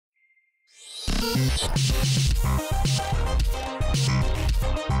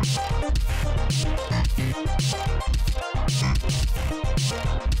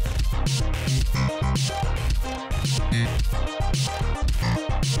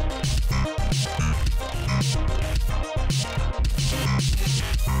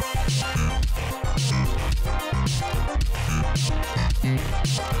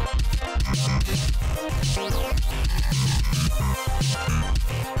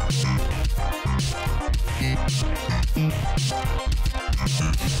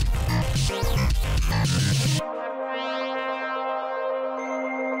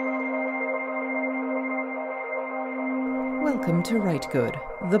Welcome to Rite Good,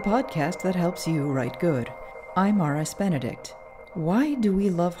 the podcast that helps you write good. I'm R.S. Benedict. Why do we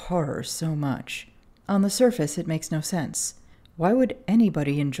love horror so much? On the surface, it makes no sense. Why would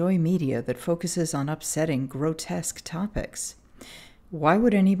anybody enjoy media that focuses on upsetting, grotesque topics? Why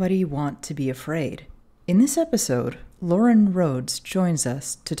would anybody want to be afraid? In this episode, Loren Rhoads joins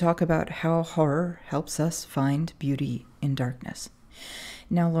us to talk about how horror helps us find beauty in darkness.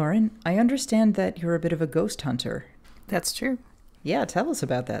 Now, Loren, I understand that you're a bit of a ghost hunter. That's true. Yeah, tell us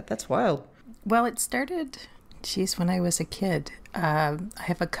about that. That's wild. Well, it started, when I was a kid. I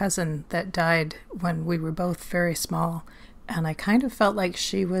have a cousin that died when we were both very small, and I kind of felt like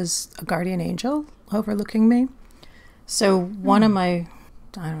she was a guardian angel overlooking me. So one of my,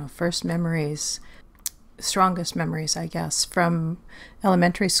 first memories, strongest memories, I guess, from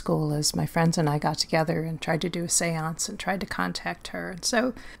elementary school is my friends and I got together and tried to do a seance and tried to contact her. And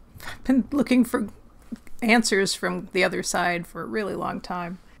so I've been looking for answers from the other side for a really long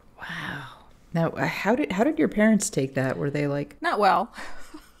time. Wow. Now, how did your parents take that? Were they like... Not well.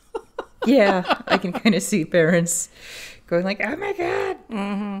 Yeah, I can kind of see parents going like, oh my God.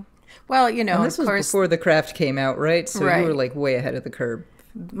 Mm-hmm. Well, and this of was course, before The Craft came out, right? So right. You were like way ahead of the curve.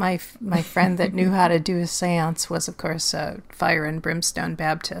 My friend that knew how to do a seance was, of course, a fire and brimstone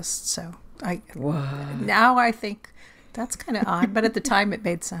Baptist. So now I think that's kind of odd, but at the time it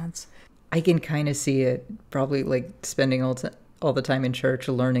made sense. I can kind of see it, probably like spending all the time in church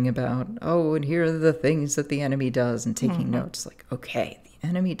learning about, and here are the things that the enemy does and taking notes. Like, okay, the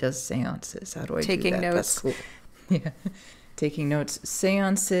enemy does seances. How do I do that? Taking notes. That's cool. Yeah. Taking notes.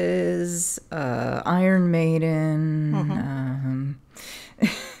 Seances, Iron Maiden.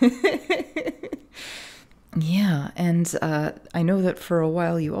 Yeah, and I know that for a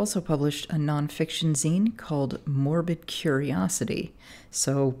while you also published a nonfiction zine called Morbid Curiosity.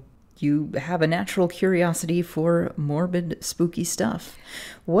 So you have a natural curiosity for morbid, spooky stuff.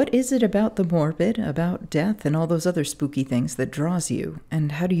 What is it about the morbid, about death, and all those other spooky things that draws you?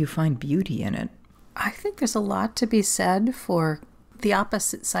 And how do you find beauty in it? I think there's a lot to be said for the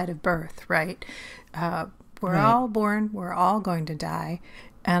opposite side of birth, right? We're all born, we're all going to die.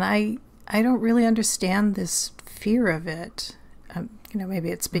 And I don't really understand this fear of it.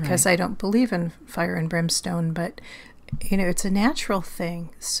 Maybe it's because I don't believe in fire and brimstone, but it's a natural thing.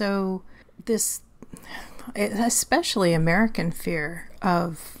 So this, especially American fear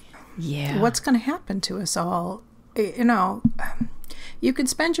of what's going to happen to us all, you can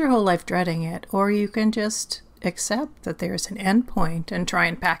spend your whole life dreading it, or you can just accept that there's an end point and try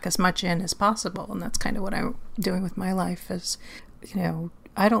and pack as much in as possible. And that's kind of what I'm doing with my life is,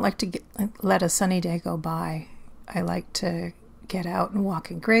 I don't like to let a sunny day go by. I like to get out and walk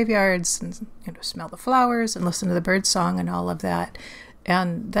in graveyards and smell the flowers and listen to the bird song and all of that.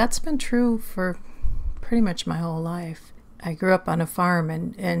 And that's been true for pretty much my whole life. I grew up on a farm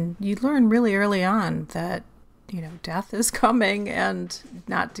and you learn really early on that, death is coming and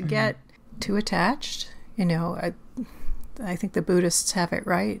not to get too attached. I think the Buddhists have it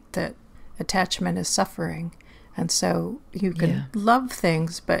right that attachment is suffering. And so you can love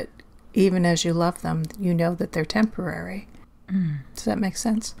things, but even as you love them, you know that they're temporary. Does that make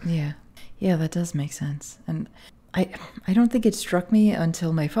sense? Yeah. Yeah, that does make sense. And I don't think it struck me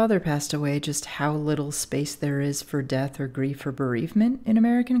until my father passed away just how little space there is for death or grief or bereavement in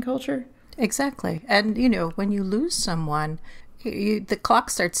American culture. Exactly. And, when you lose someone, the clock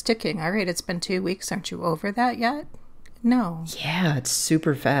starts ticking. All right, it's been 2 weeks. Aren't you over that yet? No. Yeah, it's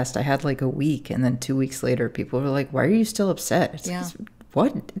super fast. I had like a week, and then 2 weeks later, people were like, why are you still upset? It's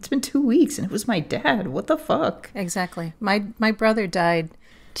what? It's been 2 weeks, and it was my dad. What the fuck? Exactly. My brother died,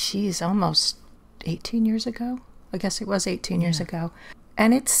 almost 18 years ago. I guess it was 18 years ago.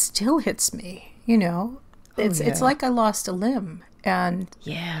 And it still hits me, It's like I lost a limb. And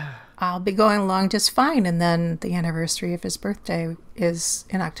I'll be going along just fine. And then the anniversary of his birthday is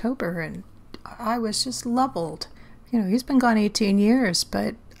in October, and I was just leveled. He's been gone 18 years,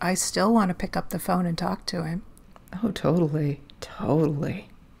 but I still want to pick up the phone and talk to him. Oh, totally. Totally.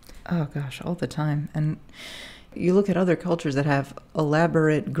 Oh gosh, all the time. And you look at other cultures that have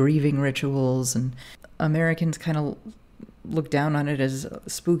elaborate grieving rituals, and Americans kind of look down on it as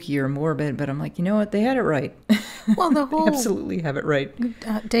spooky or morbid, but I'm like, you know what? They had it right. Well, the whole They absolutely have it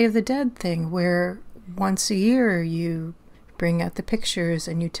right. Day of the Dead thing, where once a year you bring out the pictures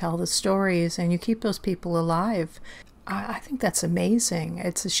and you tell the stories and you keep those people alive. I think that's amazing.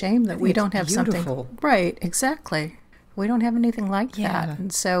 It's a shame that we don't have beautiful. Something. Right, exactly. We don't have anything like Yeah. that.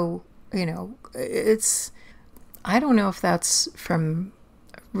 And so, I don't know if that's from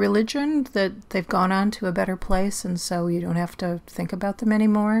religion, that they've gone on to a better place and so you don't have to think about them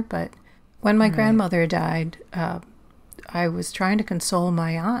anymore. But when my grandmother died, I was trying to console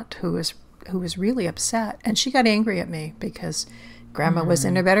my aunt who was really upset, and she got angry at me because Grandma was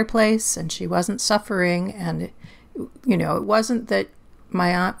in a better place and she wasn't suffering, and it wasn't that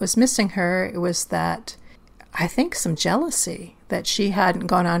my aunt was missing her, it was that I think some jealousy that she hadn't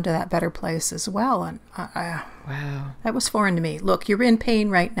gone on to that better place as well. And Wow. that was foreign to me. Look, you're in pain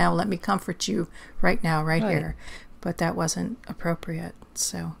right now. Let me comfort you right now, right here. But that wasn't appropriate.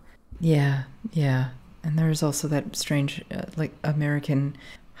 So. Yeah. And there's also that strange, American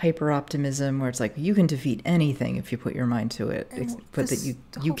hyper-optimism where it's like, you can defeat anything if you put your mind to it, but that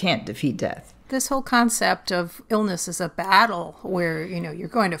you can't defeat death. This whole concept of illness is a battle where, you're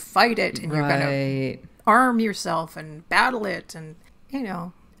going to fight it and you're going to arm yourself and battle it. And,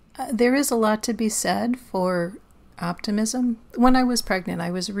 there is a lot to be said for optimism. When I was pregnant, I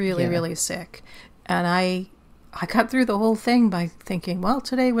was really, really sick. And I got through the whole thing by thinking, well,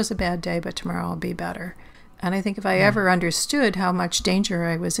 today was a bad day, but tomorrow I'll be better. And I think if I ever understood how much danger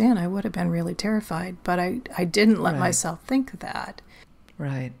I was in, I would have been really terrified. But I didn't let myself think that.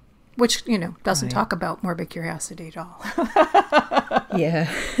 Right. Which, doesn't talk about morbid curiosity at all.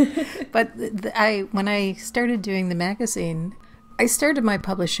 Yeah. But when I started doing the magazine, I started my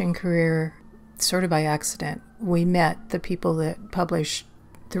publishing career sort of by accident. We met the people that publish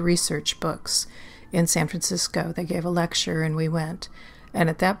the research books in San Francisco. They gave a lecture and we went.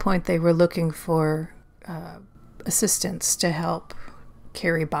 And at that point, they were looking for assistants to help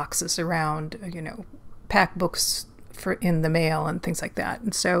carry boxes around, pack books in the mail and things like that.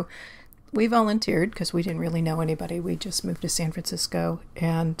 And so we volunteered because we didn't really know anybody. We just moved to San Francisco,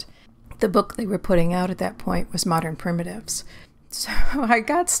 and the book they were putting out at that point was Modern Primitives. So I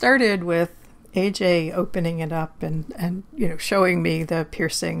got started with AJ opening it up and showing me the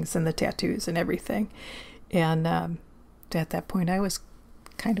piercings and the tattoos and everything. And at that point I was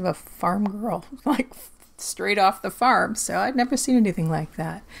kind of a farm girl, like straight off the farm. So I'd never seen anything like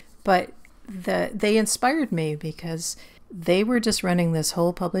that. But they inspired me because they were just running this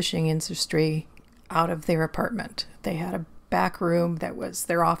whole publishing industry out of their apartment. They had a back room that was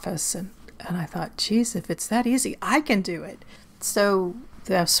their office. And I thought, geez, if it's that easy, I can do it. So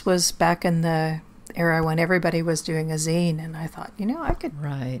this was back in the era when everybody was doing a zine. And I thought, I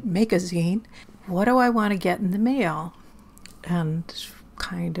could make a zine. What do I want to get in the mail? And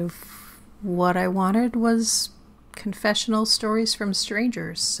kind of what I wanted was confessional stories from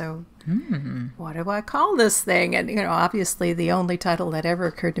strangers. So what do I call this thing? And, obviously the only title that ever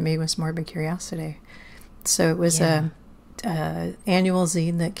occurred to me was Morbid Curiosity. So it was a annual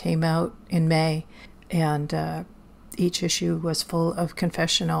zine that came out in May, and each issue was full of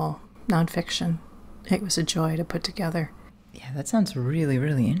confessional nonfiction. It was a joy to put together. Yeah, that sounds really,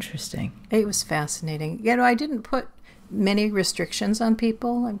 really interesting. It was fascinating. I didn't put many restrictions on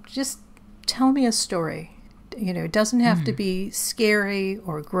people. Just tell me a story. It doesn't have to be scary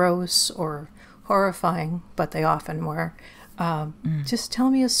or gross or horrifying, but they often were. Just tell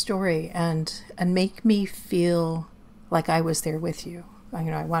me a story and make me feel like I was there with you.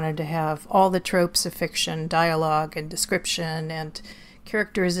 I wanted to have all the tropes of fiction, dialogue and description and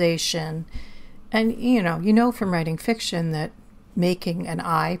characterization. And, from writing fiction that making an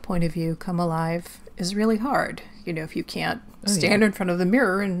I point of view come alive is really hard. If you can't stand in front of the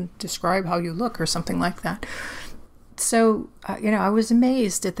mirror and describe how you look or something like that. So, I was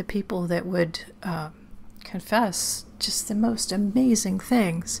amazed at the people that would confess just the most amazing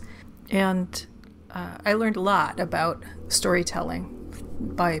things. And I learned a lot about storytelling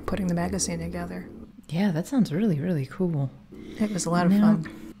by putting the magazine together. Yeah, that sounds really, really cool. It was a lot of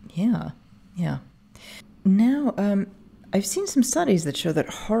fun. Yeah. Now, I've seen some studies that show that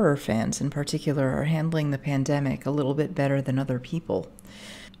horror fans in particular are handling the pandemic a little bit better than other people.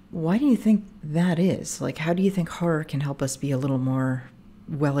 Why do you think that is? How do you think horror can help us be a little more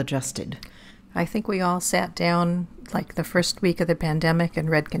well-adjusted? I think we all sat down the first week of the pandemic and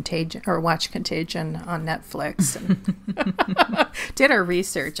read Contagion or watched Contagion on Netflix and did our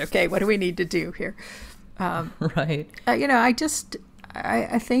research. Okay, what do we need to do here? Right.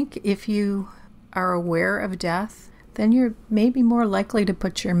 I think if you are aware of death, then you're maybe more likely to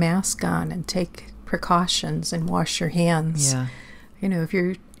put your mask on and take precautions and wash your hands. Yeah. You know, if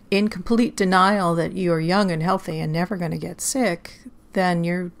you're in complete denial that you are young and healthy and never going to get sick, then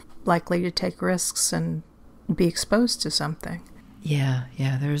you're likely to take risks and be exposed to something. Yeah,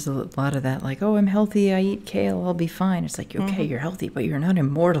 there's a lot of that, like, oh, I'm healthy, I eat kale, I'll be fine. It's like, okay, you're healthy, but you're not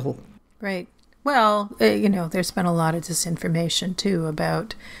immortal. Right. Well, you know, there's been a lot of disinformation, too,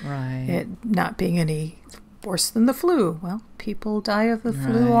 about it not being any worse than the flu. Well, people die of the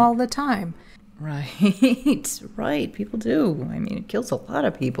flu all the time. Right, people do. I mean, it kills a lot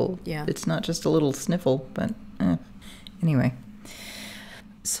of people. Yeah. It's not just a little sniffle, but anyway.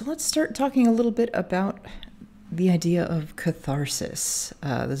 So let's start talking a little bit about the idea of catharsis.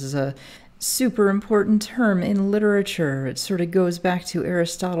 This is a super important term in literature. It sort of goes back to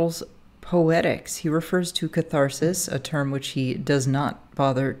Aristotle's Poetics. He refers to catharsis, a term which he does not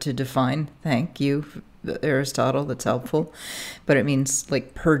bother to define. Thank you, Aristotle, that's helpful. But it means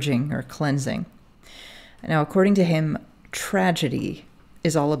like purging or cleansing. Now, according to him, tragedy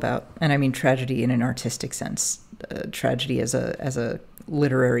is all about, and I mean tragedy in an artistic sense, tragedy as a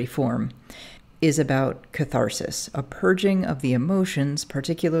literary form, is about catharsis, a purging of the emotions,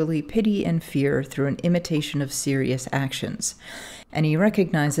 particularly pity and fear, through an imitation of serious actions. And he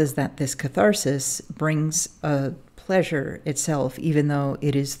recognizes that this catharsis brings a pleasure itself, even though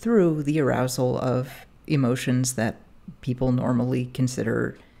it is through the arousal of emotions that people normally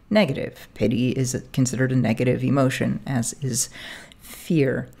consider negative. Pity is considered a negative emotion, as is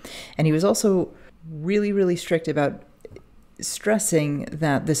fear. And he was also really, really strict about stressing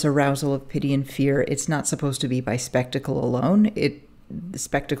that this arousal of pity and fear, it's not supposed to be by spectacle alone. The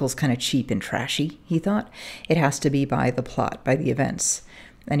spectacle's kind of cheap and trashy, he thought. It has to be by the plot, by the events.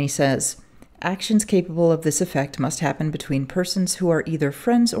 And he says, actions capable of this effect must happen between persons who are either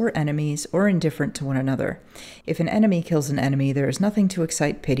friends or enemies or indifferent to one another. If an enemy kills an enemy, there is nothing to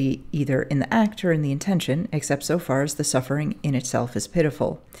excite pity either in the act or in the intention, except so far as the suffering in itself is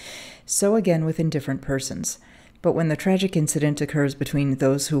pitiful. So again with indifferent persons. But when the tragic incident occurs between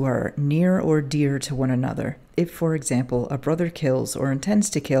those who are near or dear to one another, if, for example, a brother kills or intends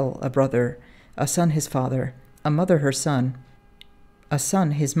to kill a brother, a son his father, a mother her son, a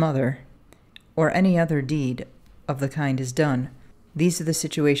son his mother, or any other deed of the kind is done, these are the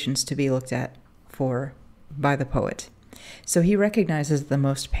situations to be looked at for by the poet. So he recognizes the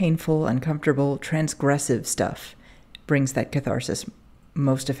most painful, uncomfortable, transgressive stuff brings that catharsis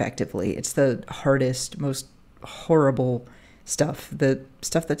most effectively. It's the hardest, most horrible stuff, the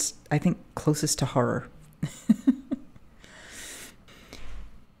stuff that's, I think, closest to horror.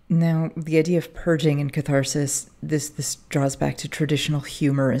 Now, the idea of purging and catharsis, this draws back to traditional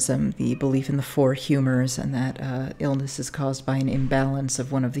humorism, the belief in the four humors, and that illness is caused by an imbalance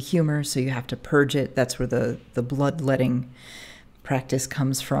of one of the humors, so you have to purge it. That's where the bloodletting practice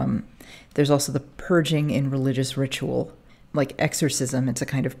comes from. There's also the purging in religious ritual, like exorcism. It's a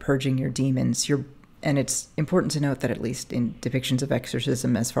kind of purging your demons. And it's important to note that at least in depictions of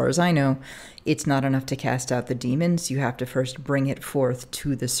exorcism, as far as I know, it's not enough to cast out the demons. You have to first bring it forth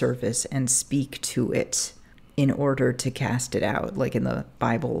to the surface and speak to it in order to cast it out. Like in the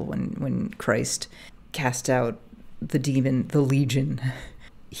Bible, when Christ cast out the demon, the legion,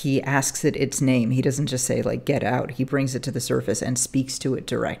 he asks it its name. He doesn't just say, like, get out. He brings it to the surface and speaks to it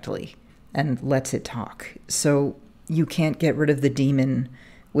directly and lets it talk. So you can't get rid of the demon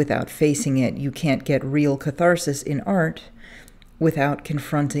without facing it. You can't get real catharsis in art without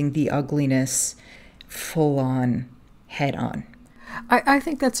confronting the ugliness full on, head on. I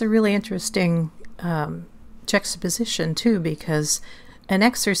think that's a really interesting juxtaposition, too, because an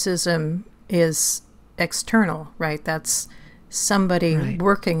exorcism is external, right? That's somebody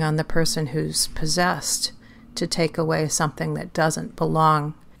working on the person who's possessed to take away something that doesn't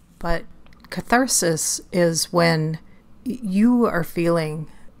belong. But catharsis is when you are feeling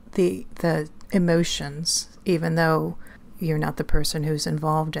the emotions, even though you're not the person who's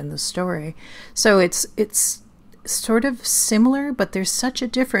involved in the story. So it's sort of similar, but there's such a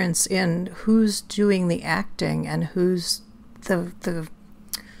difference in who's doing the acting and who's the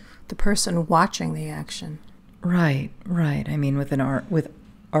person watching the action. Right. I mean, with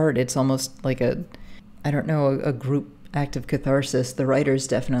art, it's almost like a group act of catharsis. The writer's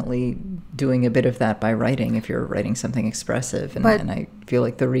definitely doing a bit of that by writing, if you're writing something expressive, and I feel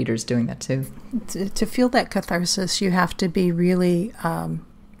like the reader's doing that too. To feel that catharsis, you have to be really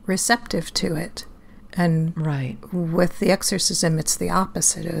receptive to it. And with the exorcism, it's the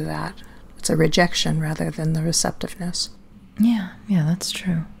opposite of that. It's a rejection rather than the receptiveness. Yeah, that's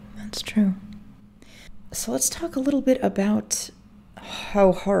true. So let's talk a little bit about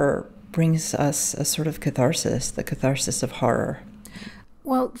how horror brings us a sort of catharsis, the catharsis of horror.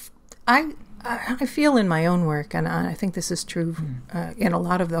 Well, I feel in my own work, and I think this is true in a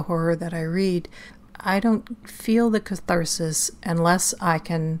lot of the horror that I read, I don't feel the catharsis unless I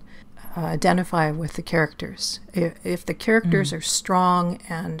can identify with the characters. If the characters are strong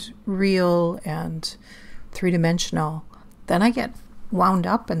and real and three-dimensional, then I get wound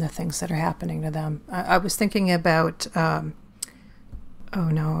up in the things that are happening to them. I was thinking about, oh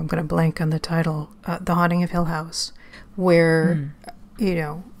no, I'm going to blank on the title, The Haunting of Hill House, where,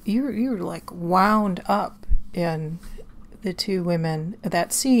 you're like wound up in the two women,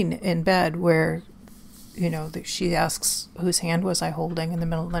 that scene in bed where, she asks, whose hand was I holding in the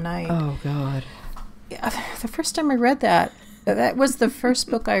middle of the night? Oh, God. Yeah, the first time I read that was the first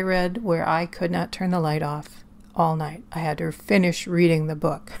book I read where I could not turn the light off all night. I had to finish reading the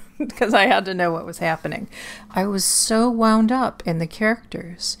book because I had to know what was happening. I was so wound up in the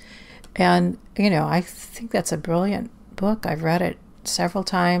characters. And, I think that's a brilliant book. I've read it several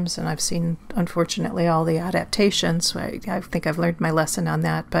times, and I've seen, unfortunately, all the adaptations. So I think I've learned my lesson on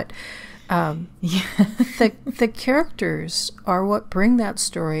that. But the characters are what bring that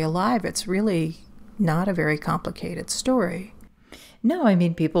story alive. It's really not a very complicated story. No, I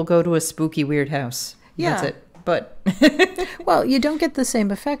mean, people go to a spooky, weird house. Yeah. That's it. But well, you don't get the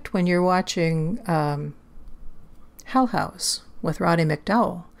same effect when you're watching Hell House with Roddy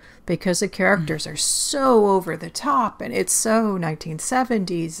McDowell, because the characters are so over the top and it's so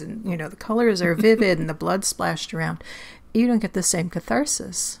 1970s, and the colors are vivid and the blood splashed around. You don't get the same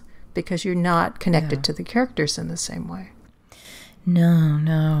catharsis because you're not connected to the characters in the same way.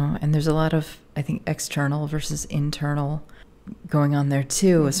 No. And there's a lot of, I think, external versus internal going on there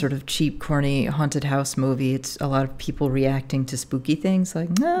too. A sort of cheap, corny haunted house movie. It's a lot of people reacting to spooky things like,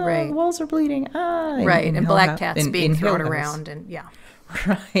 no, the walls are bleeding. And black cats being thrown around, and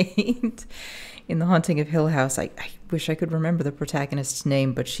Right. In The Haunting of Hill House, I wish I could remember the protagonist's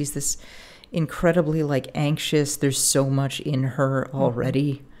name, but she's this incredibly anxious. There's so much in her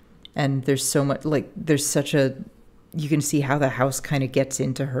already. And there's so much, there's such a, you can see how the house kind of gets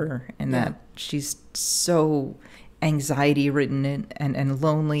into her, and that she's so anxiety ridden and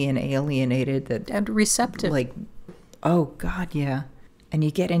lonely and alienated and receptive. Oh God, yeah. And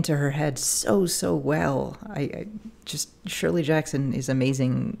you get into her head so well. I just, Shirley Jackson is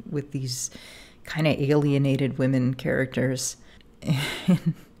amazing with these kind of alienated women characters.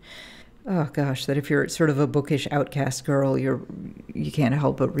 Oh gosh, that if you're sort of a bookish outcast girl, you can't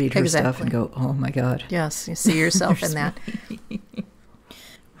help but read her stuff and go, oh my God. Yes, you see yourself in that.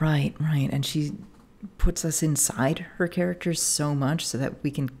 Right. And she puts us inside her characters so much so that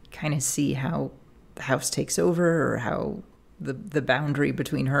we can kind of see how the house takes over, or how the boundary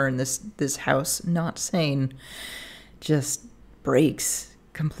between her and this house, not sane, just breaks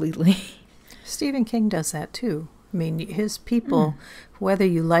completely. Stephen King does that too. I mean, his people, whether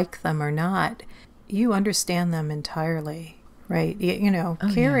you like them or not, you understand them entirely, right?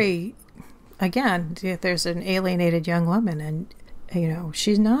 Carrie, again, there's an alienated young woman, and,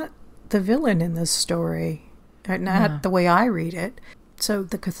 she's not the villain in this story, not the way I read it. So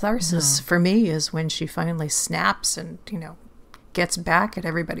the catharsis for me is when she finally snaps and, gets back at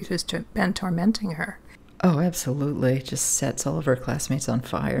everybody who's been tormenting her. Oh, absolutely. Just sets all of her classmates on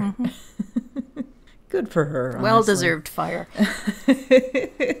fire. Good for her, honestly. Well-deserved fire.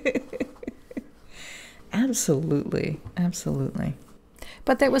 Absolutely.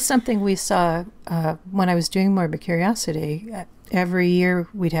 But that was something we saw when I was doing Morbid Curiosity. Every year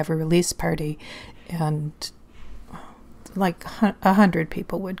we'd have a release party, and 100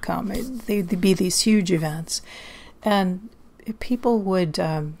 people would come. They'd be these huge events. And people would...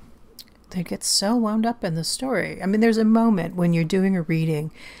 they'd get so wound up in the story. I mean, there's a moment when you're doing a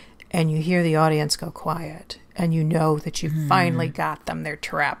reading and you hear the audience go quiet, and you know that you finally got them. They're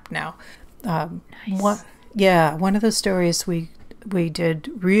trapped now. Nice. One of the stories we did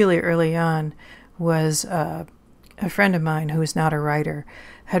really early on was a friend of mine who is not a writer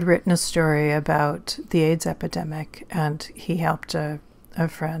had written a story about the AIDS epidemic, and he helped a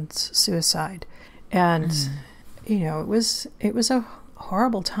friend's suicide. And, it was a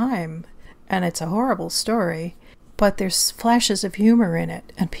horrible time, and it's a horrible story. But there's flashes of humor in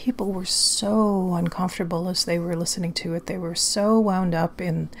it, and people were so uncomfortable as they were listening to it. They were so wound up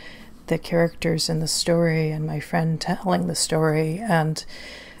in the characters in the story, and my friend telling the story, and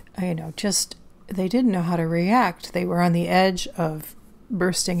just they didn't know how to react. They were on the edge of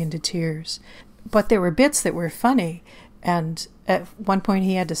bursting into tears. But there were bits that were funny, and at one point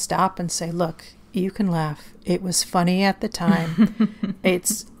he had to stop and say, "Look, you can laugh. It was funny at the time."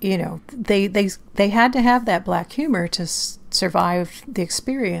 It's, they had to have that black humor to survive the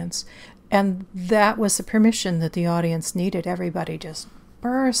experience. And that was the permission that the audience needed. Everybody just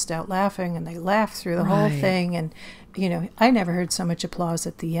burst out laughing, and they laughed through the whole thing. And, I never heard so much applause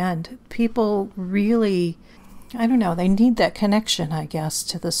at the end. People really, I don't know, they need that connection, I guess,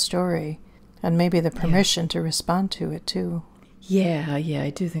 to the story, and maybe the permission to respond to it, too. Yeah,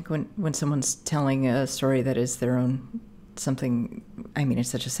 I do think when someone's telling a story that is their own something, I mean, it's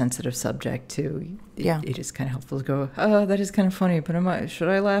such a sensitive subject, too. It is kind of helpful to go, oh, that is kind of funny, but should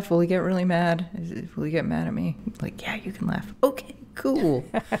I laugh? Will he get really mad? Will he get mad at me? Like, yeah, you can laugh. Okay, cool.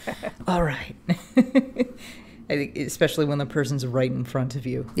 All right. I think especially when the person's right in front of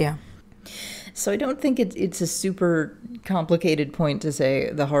you. Yeah. So I don't think it's a super complicated point to say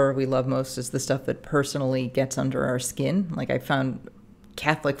the horror we love most is the stuff that personally gets under our skin. Like, I found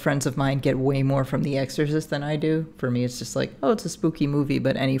Catholic friends of mine get way more from The Exorcist than I do. For me, it's just like, oh, it's a spooky movie,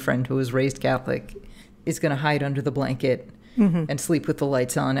 but any friend who was raised Catholic is going to hide under the blanket and sleep with the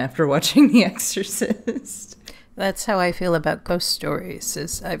lights on after watching The Exorcist. That's how I feel about ghost stories.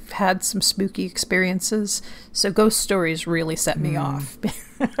 Is I've had some spooky experiences, so ghost stories really set me off.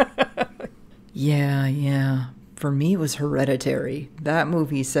 Yeah. For me, it was Hereditary. That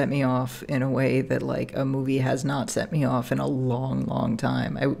movie set me off in a way that, like, a movie has not set me off in a long, long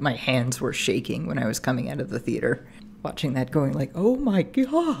time. My hands were shaking when I was coming out of the theater, watching that going like, oh my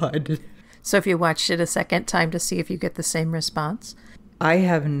God. So have you watched it a second time to see if you get the same response? I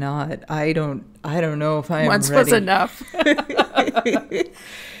have not. I don't know if I am Once ready. was enough.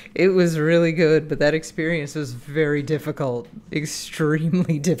 It was really good, but that experience was very difficult,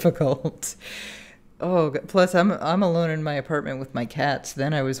 extremely difficult. Oh, plus I'm alone in my apartment with my cats.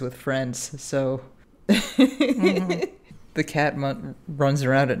 Then I was with friends, so the cat runs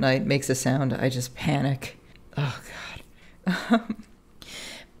around at night, makes a sound. I just panic. Oh God.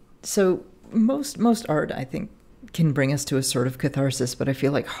 So most art, I think, can bring us to a sort of catharsis, but I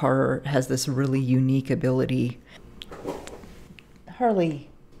feel like horror has this really unique ability. Harley,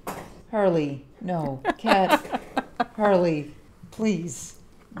 no, cat, Harley, please,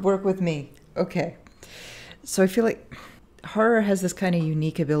 work with me. Okay. So I feel like horror has this kind of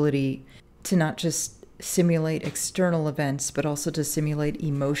unique ability to not just simulate external events, but also to simulate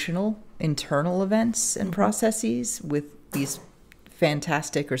emotional, internal events and processes with these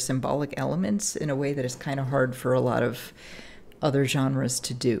fantastic or symbolic elements in a way that is kind of hard for a lot of other genres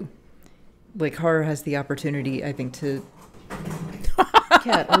to do. Like, horror has the opportunity, I think, to...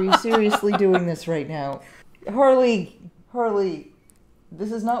 Cat, are you seriously doing this right now? Harley,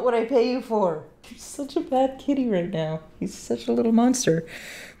 this is not what I pay you for. You're such a bad kitty right now. He's such a little monster.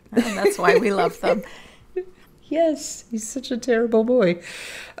 And that's why we love them. Yes, he's such a terrible boy.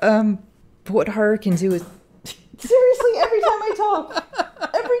 But what horror can do is... Seriously, every time I talk,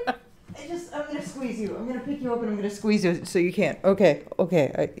 I'm going to squeeze you. I'm going to pick you up and I'm going to squeeze you so you can't. Okay,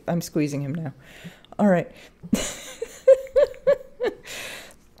 I'm squeezing him now. All right.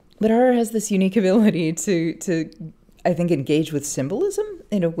 But horror has this unique ability to, I think, engage with symbolism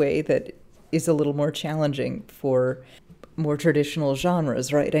in a way that is a little more challenging for more traditional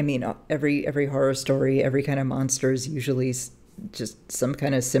genres, right? I mean, every horror story, every kind of monster is usually just some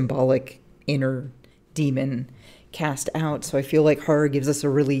kind of symbolic inner demon cast out. So I feel like horror gives us a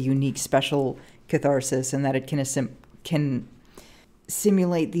really unique, special catharsis in that it can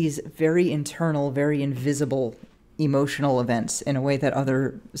simulate these very internal, very invisible emotional events in a way that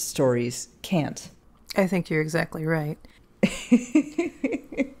other stories can't. I think you're exactly right.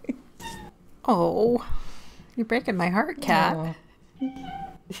 Oh, you're breaking my heart, Cat. Oh.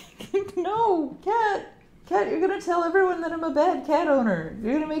 No, Cat, you're gonna tell everyone that I'm a bad cat owner.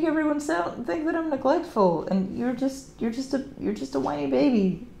 You're gonna make everyone think that I'm neglectful, and you're just a whiny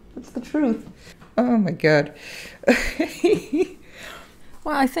baby. That's the truth. Oh my God.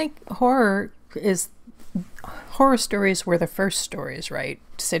 Well, I think horror stories were the first stories, right?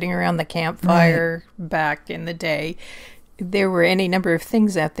 Sitting around the campfire back in the day, there were any number of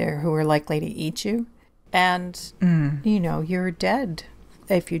things out there who were likely to eat you, and you're dead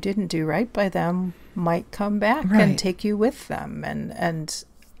if you didn't do right by them. Might come back and take you with them, and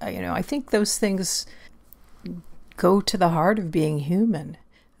I think those things go to the heart of being human.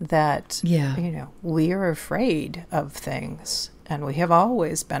 That we are afraid of things, and we have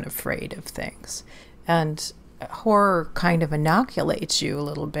always been afraid of things, and horror kind of inoculates you a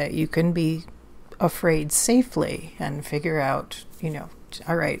little bit. You can be afraid safely and figure out,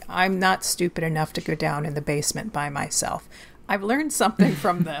 all right, I'm not stupid enough to go down in the basement by myself. I've learned something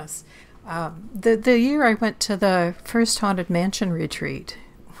from this. The year I went to the first Haunted Mansion retreat,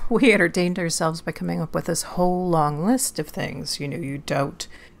 we entertained ourselves by coming up with this whole long list of things. You don't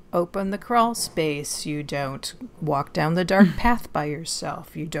open the crawl space. You don't walk down the dark path by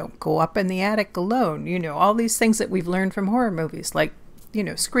yourself. You don't go up in the attic alone. You know, all these things that we've learned from horror movies. Like, you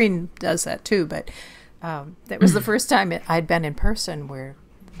know, Scream does that too. But that was the first time I'd been in person where,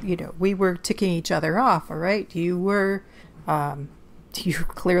 you know, we were ticking each other off. All right. You were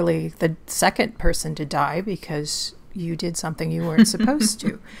clearly the second person to die because you did something you weren't supposed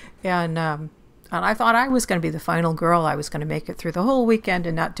to. And I thought I was going to be the final girl. I was going to make it through the whole weekend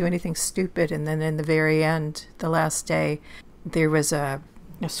and not do anything stupid. And then in the very end, the last day, there was a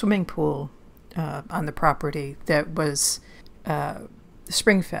swimming pool on the property that was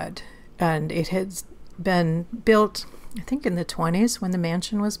spring-fed. And it had been built, I think, in the 1920s when the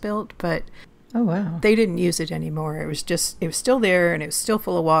mansion was built. But oh, wow. They didn't use it anymore. It was still there and it was still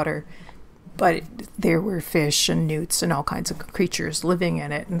full of water. But there were fish and newts and all kinds of creatures living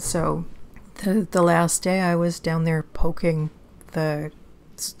in it. And so the last day I was down there poking the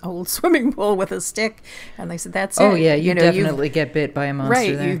old swimming pool with a stick. And they said, that's it. Oh, yeah, you definitely get bit by a monster.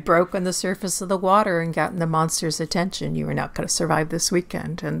 Right, there. You've broken the surface of the water and gotten the monster's attention. You are not going to survive this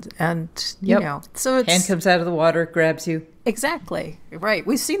weekend. And you know, so it's... Hand comes out of the water, grabs you. Exactly. Right.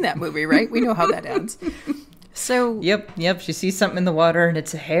 We've seen that movie, right? We know how that ends. So Yep. She sees something in the water, and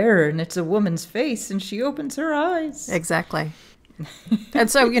it's a hair, and it's a woman's face, and she opens her eyes. Exactly. And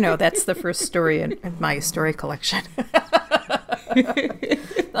so, you know, that's the first story in my story collection.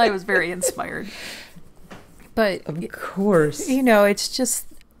 I was very inspired. But of course, you know, it's just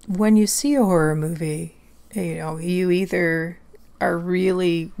when you see a horror movie, you know, you either are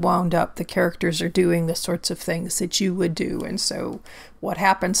really wound up, the characters are doing the sorts of things that you would do, and so what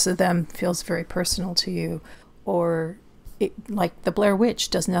happens to them feels very personal to you. Or like the Blair Witch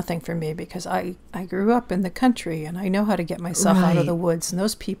does nothing for me because I grew up in the country and I know how to get myself out of the woods, and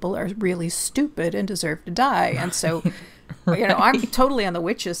those people are really stupid and deserve to die. And so, you know, I'm totally on the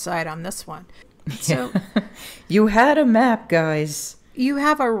witch's side on this one. So you had a map, guys. You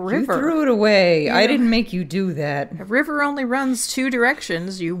have a river. You threw it away. I didn't make you do that. A river only runs two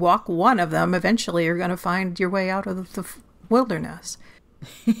directions. You walk one of them. Eventually, you're going to find your way out of the wilderness.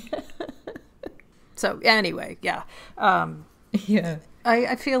 So anyway, yeah. Yeah.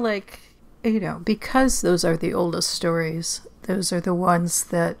 I feel like, you know, because those are the oldest stories, those are the ones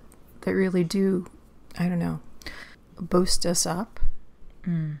that really do, I don't know, boost us up,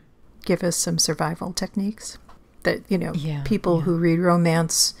 give us some survival techniques that, you know, people who read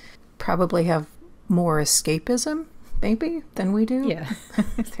romance probably have more escapism, maybe, than we do. Yeah.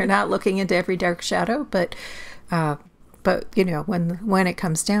 They're not looking into every dark shadow, but you know, when it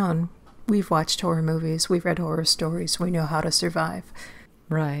comes down, we've watched horror movies, we've read horror stories, we know how to survive.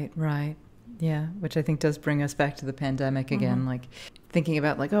 Right. Yeah, which I think does bring us back to the pandemic again, like thinking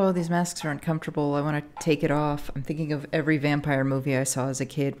about like, oh, these masks are uncomfortable, I want to take it off. I'm thinking of every vampire movie I saw as a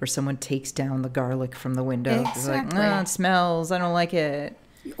kid where someone takes down the garlic from the window. Exactly. It's like, it smells, I don't like it.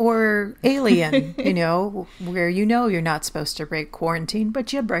 Or Alien, you know, where you know you're not supposed to break quarantine,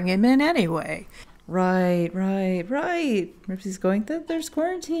 but you bring him in anyway. Right. Ripley's going, there's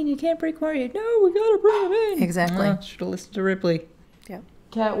quarantine, you can't break quarantine. No, we gotta bring him in. Exactly. Should have listened to Ripley. Yeah.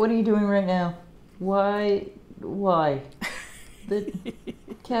 Kat, what are you doing right now? Why?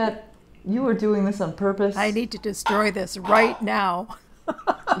 Kat, you are doing this on purpose. I need to destroy this right now.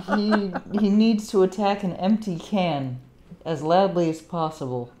 He needs to attack an empty can as loudly as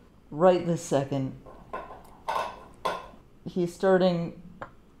possible right this second. He's starting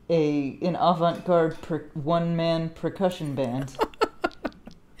an avant-garde one-man percussion band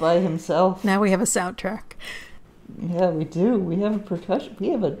by himself. Now we have a soundtrack. Yeah, we do. We have a percussion. We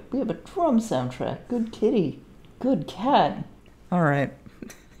have a drum soundtrack. Good kitty. Good cat. All right.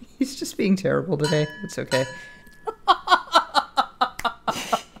 He's just being terrible today. It's okay.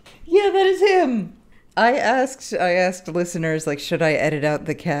 Yeah, that is him. I asked listeners, like, should I edit out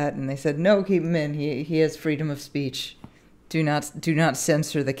the cat? And they said, no, keep him in. He has freedom of speech. Do not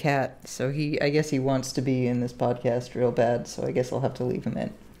censor the cat. So I guess he wants to be in this podcast real bad. So I guess I'll have to leave him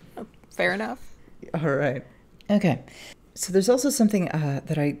in. Fair enough. All right. Okay. So there's also something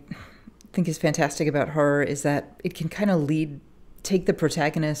that I think is fantastic about horror is that it can kind of take the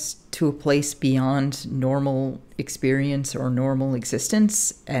protagonist to a place beyond normal experience or normal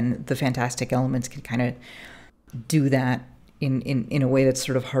existence, and the fantastic elements can kind of do that in a way that's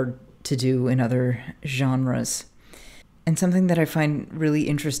sort of hard to do in other genres. And something that I find really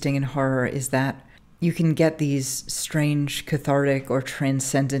interesting in horror is that you can get these strange, cathartic, or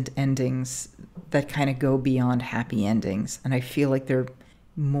transcendent endings that kind of go beyond happy endings. And I feel like they're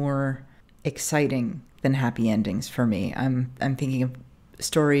more exciting than happy endings for me. I'm thinking of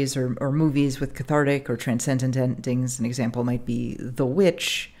stories or movies with cathartic or transcendent endings. An example might be The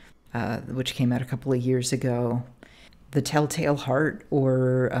Witch, which came out a couple of years ago. The Telltale Heart,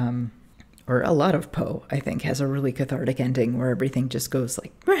 or a lot of Poe, I think, has a really cathartic ending where everything just goes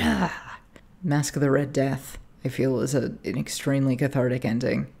like, rah! Mask of the Red Death, I feel, is an extremely cathartic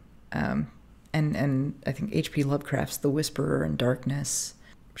ending. And I think H.P. Lovecraft's The Whisperer in Darkness.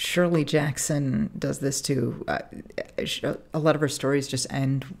 Shirley Jackson does this too. A lot of her stories just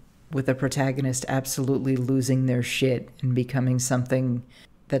end with the protagonist absolutely losing their shit and becoming something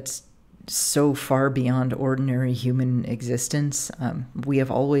that's so far beyond ordinary human existence. We have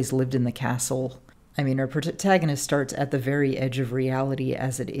always lived in the castle. I mean, our protagonist starts at the very edge of reality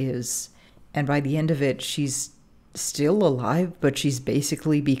as it is, and by the end of it, she's still alive, but she's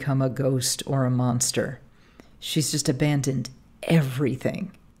basically become a ghost or a monster. She's just abandoned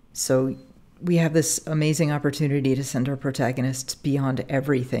everything. So we have this amazing opportunity to send our protagonists beyond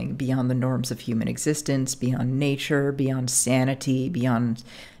everything, beyond the norms of human existence, beyond nature, beyond sanity, beyond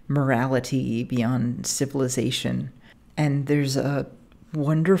morality, beyond civilization. And there's a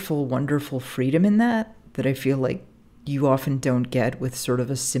wonderful, wonderful freedom in that I feel like you often don't get with sort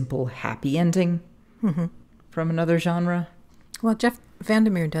of a simple happy ending from another genre. Well, Jeff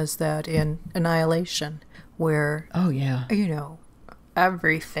Vandermeer does that in Annihilation, where,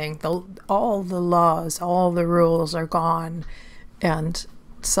 everything, all the laws, all the rules are gone, and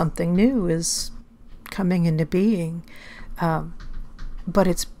something new is coming into being. But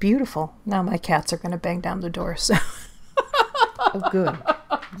it's beautiful. Now my cats are going to bang down the door, so... Oh, good.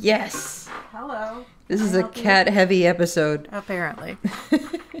 Yes. Hello. This is a cat-heavy episode. Apparently.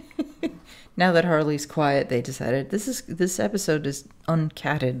 Now that Harley's quiet, they decided this episode is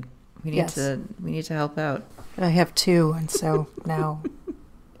uncatted. We need to help out. I have two, and so now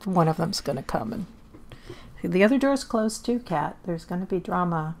one of them's going to come. And the other door's closed too, Cat. There's going to be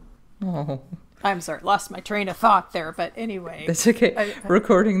drama. Oh. I'm sorry, lost my train of thought there, but anyway. That's okay.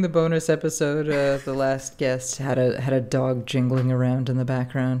 Recording the bonus episode, the last guest had a dog jingling around in the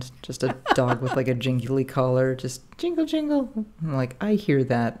background. Just a dog with like a jingly collar, just jingle, jingle. I'm like, I hear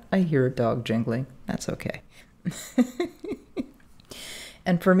that. I hear a dog jingling. That's okay.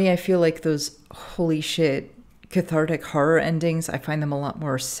 And for me, I feel like those holy shit cathartic horror endings, I find them a lot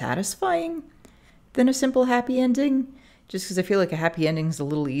more satisfying than a simple happy ending. Just because I feel like a happy ending is a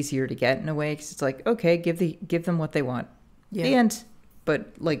little easier to get in a way, because it's like, okay, give them what they want. Yeah. The end.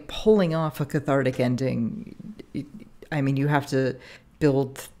 But like pulling off a cathartic ending, I mean, you have to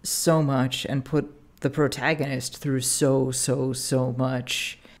build so much and put the protagonist through so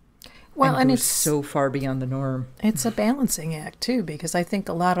much. Well, and it's so far beyond the norm. It's a balancing act too, because I think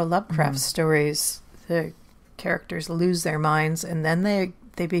a lot of Lovecraft stories, the characters lose their minds and then they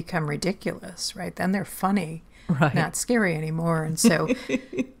become ridiculous, right? Then they're funny. Right. Not scary anymore. And so,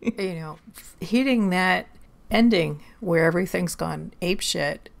 hitting that ending where everything's gone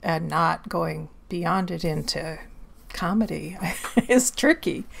apeshit and not going beyond it into comedy is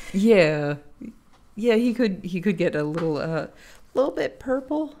tricky. Yeah. Yeah, he could get a little bit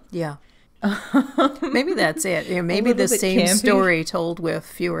purple. Yeah. Maybe that's it. Maybe the same campy story told with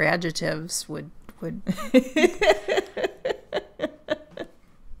fewer adjectives would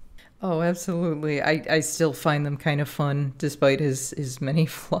Oh, absolutely. I still find them kind of fun, despite his many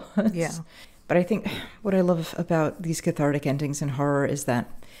flaws. Yeah. But I think what I love about these cathartic endings in horror is that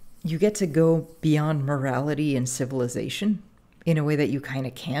you get to go beyond morality and civilization in a way that you kind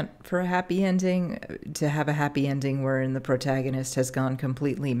of can't for a happy ending. To have a happy ending wherein the protagonist has gone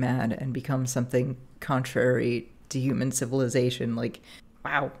completely mad and become something contrary to human civilization. Like,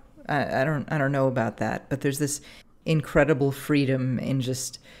 wow, I don't know about that. But there's this incredible freedom in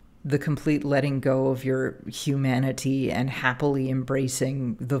just the complete letting go of your humanity and happily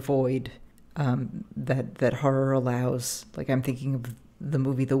embracing the void that horror allows. Like, I'm thinking of the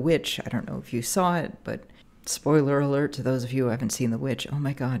movie The Witch. I don't know if you saw it, but spoiler alert to those of you who haven't seen The Witch. Oh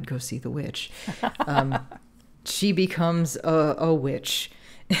my God, go see The Witch. She becomes a witch.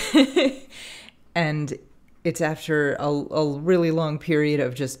 And it's after a really long period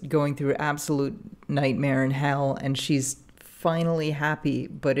of just going through absolute nightmare and hell, and she's finally happy,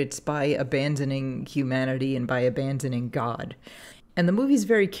 but it's by abandoning humanity and by abandoning God. And the movie's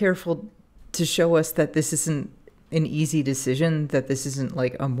very careful to show us that this isn't an easy decision, that this isn't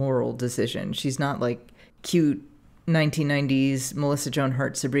like a moral decision. She's not like cute 1990s Melissa Joan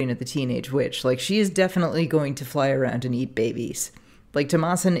Hart Sabrina the Teenage Witch. Like, she is definitely going to fly around and eat babies. Like,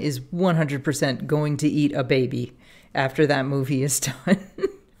 Tomasin is 100% going to eat a baby after that movie is done.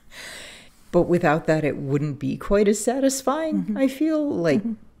 But without that, it wouldn't be quite as satisfying, I feel. Like,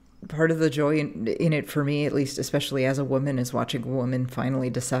 part of the joy in it for me, at least, especially as a woman, is watching a woman finally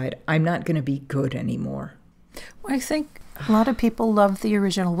decide, I'm not going to be good anymore. Well, I think a lot of people love the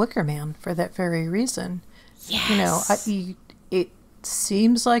original Wicker Man for that very reason. Yes. You know, it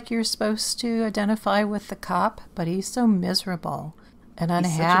seems like you're supposed to identify with the cop, but he's so miserable and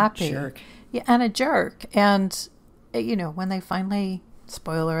unhappy. He's such a jerk. Yeah, and a jerk. And, you know, when they finally,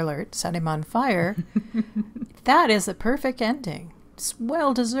 spoiler alert, set him on fire, that is the perfect ending. It's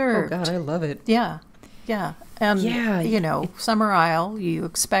well deserved. Oh, God, I love it. Yeah. Yeah. And, Yeah, you know, Summer Isle, you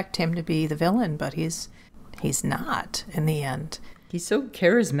expect him to be the villain, but he's not in the end. He's so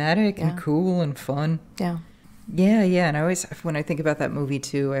charismatic and cool and fun. Yeah. Yeah, yeah. And I always, when I think about that movie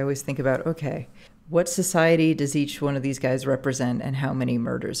too, I always think about, okay, what society does each one of these guys represent and how many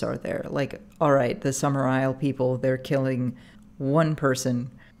murders are there? Like, all right, the Summer Isle people, they're killing one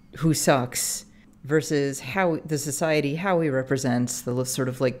person who sucks versus how the society, how he represents the sort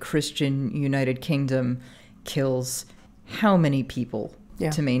of like Christian United Kingdom kills how many people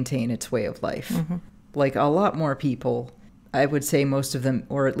to maintain its way of life. Mm-hmm. Like a lot more people, I would say most of them,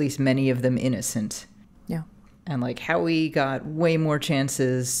 or at least many of them innocent. Yeah. And like Howie got way more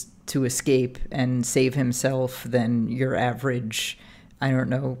chances to escape and save himself than your average, I don't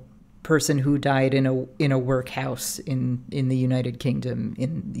know, person who died in a workhouse in the United Kingdom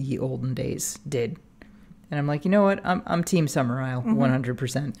in the olden days did. And I'm like, you know what? I'm Team Summer Isle,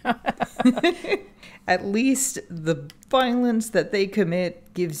 100%. At least the violence that they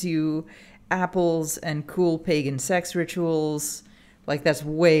commit gives you apples and cool pagan sex rituals. Like, that's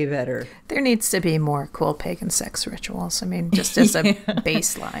way better. There needs to be more cool pagan sex rituals. I mean, just as a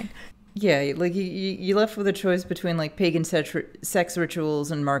baseline. Yeah, like you left with a choice between like pagan sex rituals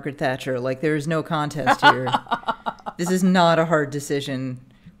and Margaret Thatcher. Like, there is no contest here. This is not a hard decision.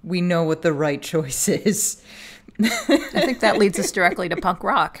 We know what the right choice is. I think that leads us directly to punk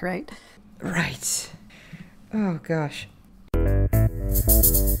rock, right? Right. Oh, gosh.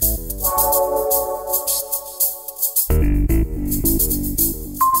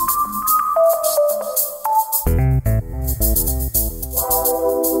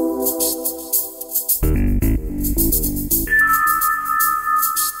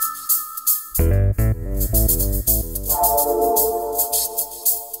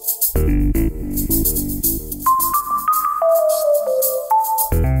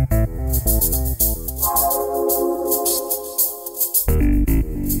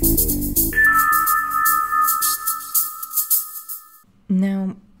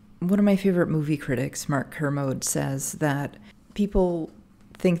 Now, one of my favorite movie critics, Mark Kermode, says that people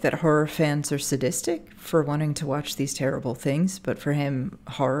think that horror fans are sadistic for wanting to watch these terrible things, but for him,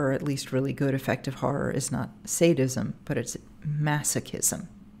 horror, at least really good, effective horror, is not sadism, but it's masochism.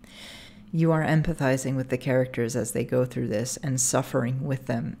 You are empathizing with the characters as they go through this and suffering with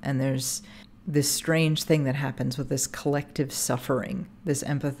them, and there's this strange thing that happens with this collective suffering, this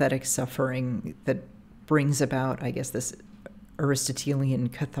empathetic suffering that brings about, I guess, this Aristotelian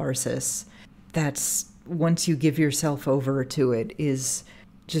catharsis that's, once you give yourself over to it, is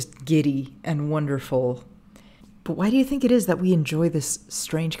just giddy and wonderful. But why do you think it is that we enjoy this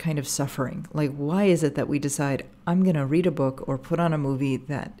strange kind of suffering? Like, why is it that we decide, I'm going to read a book or put on a movie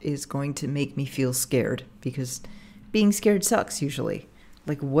that is going to make me feel scared? Because being scared sucks, usually.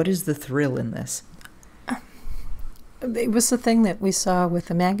 Like, what is the thrill in this? It was the thing that we saw with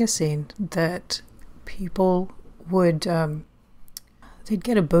the magazine, that people would... they'd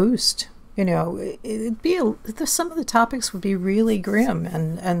get a boost. You know, it'd be some of the topics would be really grim,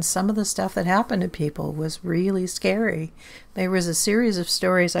 and some of the stuff that happened to people was really scary. There was a series of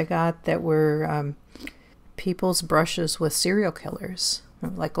stories I got that were people's brushes with serial killers,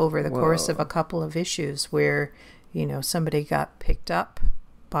 like over the course of a couple of issues, where, you know, somebody got picked up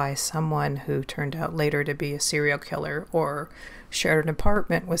by someone who turned out later to be a serial killer, or shared an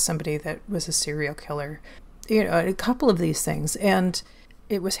apartment with somebody that was a serial killer. You know, a couple of these things, and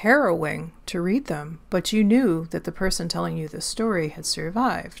it was harrowing to read them, but you knew that the person telling you the story had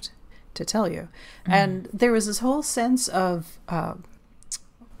survived to tell you. And there was this whole sense of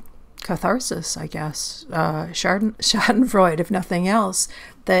catharsis, I guess, schadenfreude, if nothing else,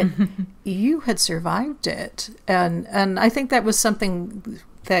 that you had survived it. And I think that was something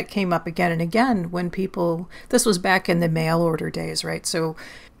that came up again and again when people, this was back in the mail order days, right? So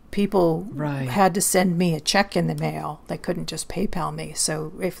people had to send me a check in the mail. They couldn't just PayPal me.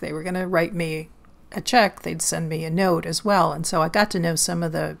 So if they were going to write me a check, they'd send me a note as well. And so I got to know some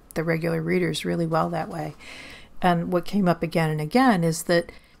of the regular readers really well that way. And what came up again and again is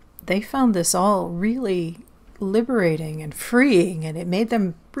that they found this all really liberating and freeing, and it made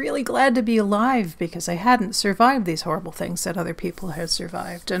them really glad to be alive because they hadn't survived these horrible things that other people had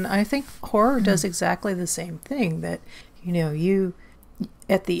survived. And I think horror does exactly the same thing, that, you know, you...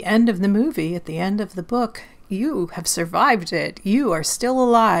 at the end of the movie, at the end of the book, you have survived it. You are still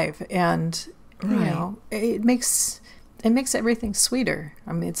alive. And, you know, it makes everything sweeter.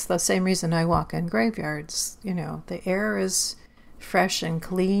 I mean, it's the same reason I walk in graveyards. You know, the air is fresh and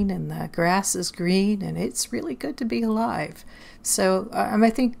clean and the grass is green, and it's really good to be alive. So I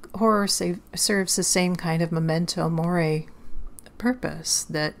think horror serves the same kind of memento mori purpose,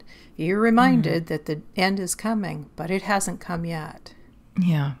 that you're reminded that the end is coming, but it hasn't come yet.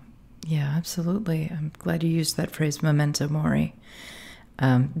 Yeah, absolutely. I'm glad you used that phrase, memento mori.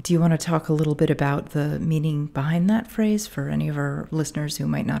 Do you want to talk a little bit about the meaning behind that phrase for any of our listeners who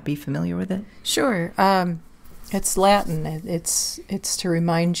might not be familiar with it? Sure. It's Latin. It's to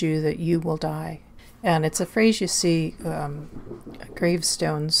remind you that you will die. And it's a phrase you see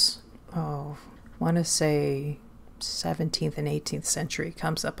gravestones, I want to say 17th and 18th century,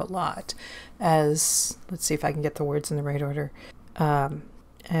 comes up a lot as, let's see if I can get the words in the right order,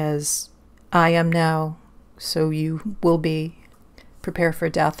 as I am now, so you will be, prepare for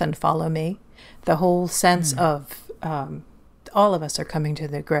death and follow me. The whole sense of all of us are coming to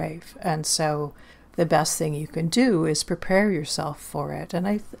the grave. And so the best thing you can do is prepare yourself for it. And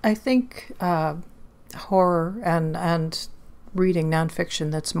I think horror and reading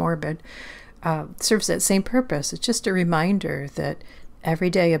nonfiction that's morbid serves that same purpose. It's just a reminder that every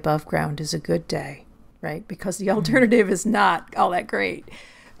day above ground is a good day, right? Because the alternative is not all that great.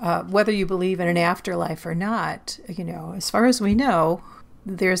 Whether you believe in an afterlife or not, you know, as far as we know,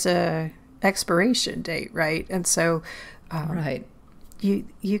 there's a expiration date, right? And so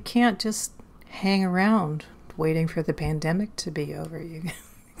you can't just hang around waiting for the pandemic to be over.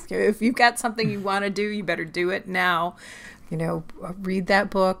 If you've got something you want to do, you better do it now. You know, read that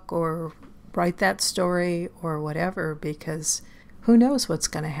book or write that story or whatever, because who knows what's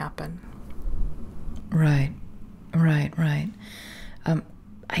going to happen. Right.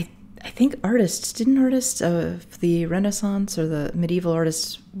 I think didn't artists of the Renaissance or the medieval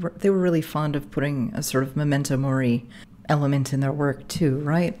artists, they were really fond of putting a sort of memento mori element in their work too,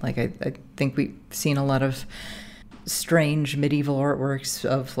 right? Like I think we've seen a lot of strange medieval artworks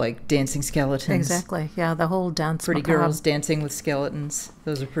of like dancing skeletons. Exactly. Yeah, the whole dance pretty macabre. Girls dancing with skeletons.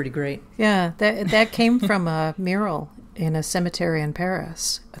 Those are pretty great. Yeah, that came from a mural in a cemetery in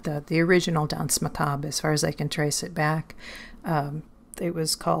Paris. The original dance macabre, as far as I can trace it back. It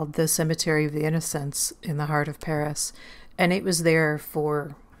was called the Cemetery of the Innocents in the heart of Paris, and it was there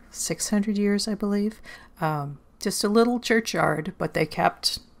for 600 years, I believe. Just a little churchyard, but they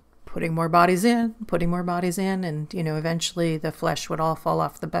kept putting more bodies in, and, you know, eventually the flesh would all fall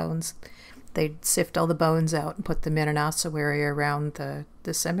off the bones. They'd sift all the bones out and put them in an ossuary around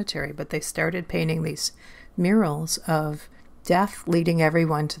the cemetery, but they started painting these murals of death leading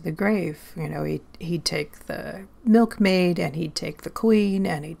everyone to the grave. You know, he'd take the milkmaid, and he'd take the queen,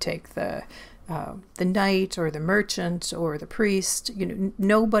 and he'd take the knight or the merchant or the priest. You know,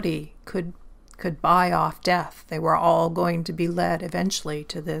 nobody could buy off death. They were all going to be led eventually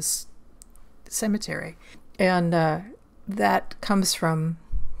to this cemetery. And that comes from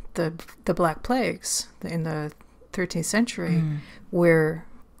the Black Plagues in the 13th century, where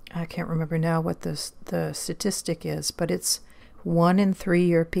I can't remember now what the statistic is, but it's 1 in 3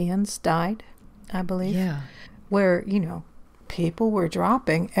 Europeans died, I believe. Yeah. Where, you know, people were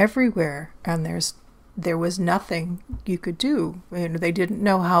dropping everywhere, and there was nothing you could do. You know, they didn't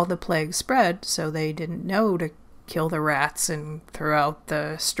know how the plague spread, so they didn't know to kill the rats and throw out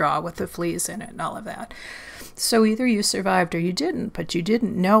the straw with the fleas in it and all of that. So either you survived or you didn't, but you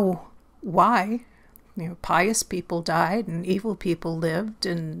didn't know why. You know, pious people died and evil people lived,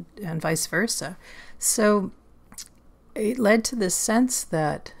 and vice versa. So it led to this sense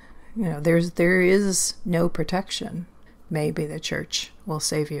that, you know, there is no protection. Maybe the church will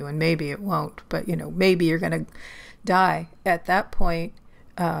save you, and maybe it won't. But, you know, maybe you're going to die. At that point,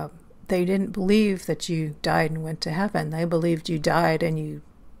 they didn't believe that you died and went to heaven. They believed you died and you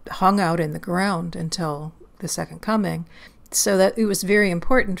hung out in the ground until the second coming. So that it was very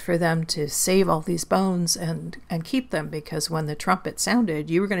important for them to save all these bones and keep them, because when the trumpet sounded,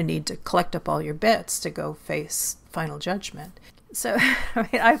 you were going to need to collect up all your bits to go face final judgment. So I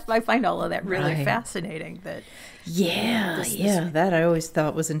mean, I find all of that really fascinating. That that I always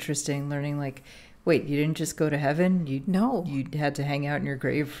thought was interesting. Learning, like, wait, you didn't just go to heaven? You had to hang out in your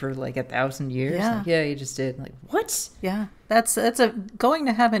grave for like 1,000 years. Yeah, like, you just did. Like, what? Yeah, that's going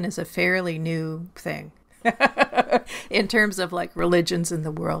to heaven is a fairly new thing. In terms of like religions in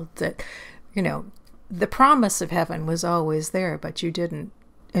the world, that, you know, the promise of heaven was always there, but you didn't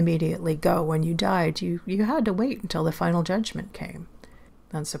immediately go when you died. You had to wait until the final judgment came.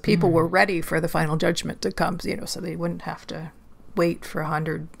 And so people were ready for the final judgment to come, you know, so they wouldn't have to wait for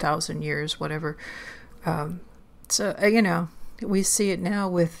 100,000 years, whatever So, we see it now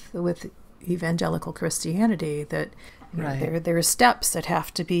with evangelical Christianity that Right. there are steps that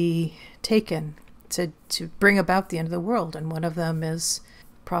have to be taken to bring about the end of the world, and one of them is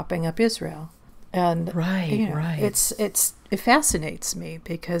propping up Israel. And Right. it fascinates me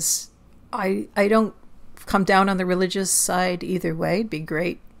because I don't come down on the religious side either way. It'd be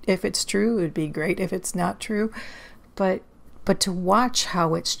great if it's true. It'd be great if it's not true. But to watch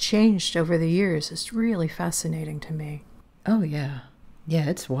how it's changed over the years is really fascinating to me. Oh, yeah. Yeah,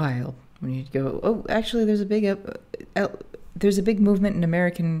 it's wild when you go, oh, actually, there's a big movement in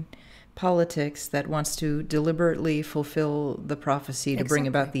American politics that wants to deliberately fulfill the prophecy to bring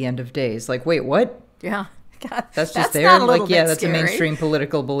about the end of days. Like, wait, what? Yeah. God, That's just there? not a Like, little yeah, bit that's scary. a mainstream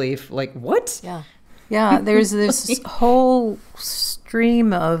political belief. Like, what? Yeah. Yeah, there's this whole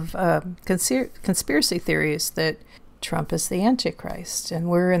stream of conspiracy theories that Trump is the Antichrist, and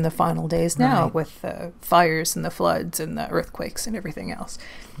we're in the final days now Right. with the fires and the floods and the earthquakes and everything else,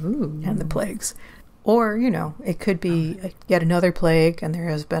 Ooh. and the plagues. Or, it could be yet another plague, and there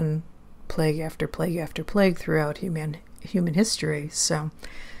has been plague after plague after plague throughout human history. So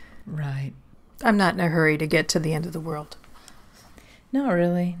Right. I'm not in a hurry to get to the end of the world. No,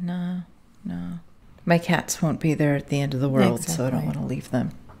 really. No. My cats won't be there at the end of the world, so I don't Exactly. want to leave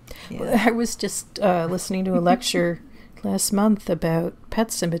them. Well, I was just listening to a lecture last month about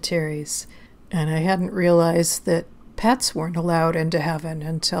pet cemeteries, and I hadn't realized that pets weren't allowed into heaven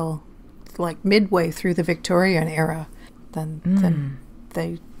until like midway through the Victorian era. Then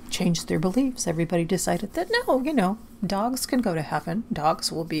they changed their beliefs. Everybody decided that no, dogs can go to heaven.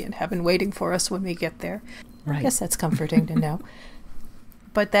 Dogs will be in heaven waiting for us when we get there. I Right. guess that's comforting to know.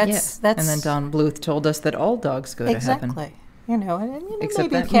 But that's And then Don Bluth told us that all dogs go to heaven. exactly. Except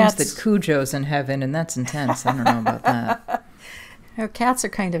maybe that cats. means that Cujo's in heaven, and that's intense. I don't know about that. Cats are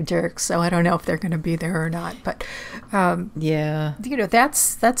kind of jerks, so I don't know if they're going to be there or not. But Yeah.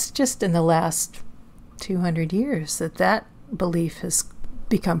 that's just in the last 200 years that belief has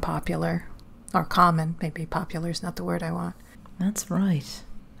become popular or common. Maybe popular is not the word I want. That's right.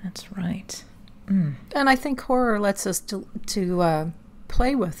 That's right. And I think horror lets us to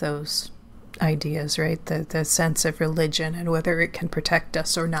play with those ideas, right? The sense of religion and whether it can protect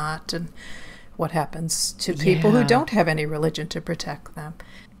us or not, and what happens to people who Yeah. don't have any religion to protect them.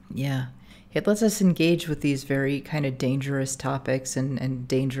 Yeah. It lets us engage with these very kind of dangerous topics and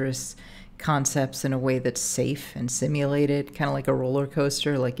dangerous concepts in a way that's safe and simulated, kind of like a roller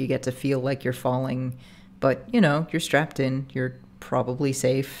coaster. Like you get to feel like you're falling, but you're strapped in. You're probably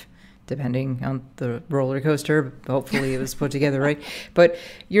safe, depending on the roller coaster. Hopefully it was put together right. But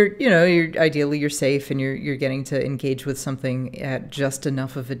you're ideally you're safe, and you're getting to engage with something at just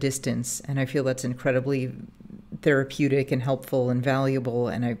enough of a distance. And I feel that's incredibly therapeutic and helpful and valuable.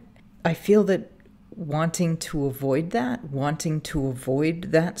 And I feel that wanting to avoid that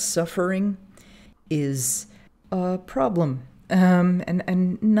suffering is a problem,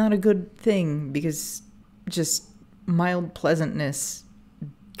 and not a good thing, because just mild pleasantness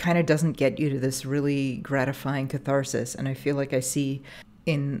kind of doesn't get you to this really gratifying catharsis. And I feel like I see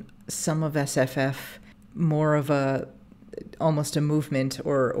in some of SFF more of almost a movement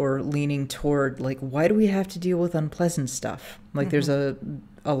or leaning toward, like, why do we have to deal with unpleasant stuff? Like there's a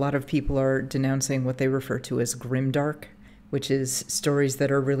lot of people are denouncing what they refer to as grimdark, which is stories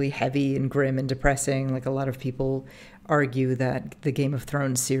that are really heavy and grim and depressing. Like a lot of people argue that the Game of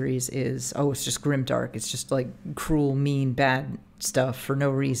Thrones series is, it's just grimdark. It's just like cruel, mean, bad stuff for no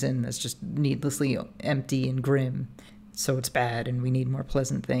reason. That's just needlessly empty and grim. So it's bad, and we need more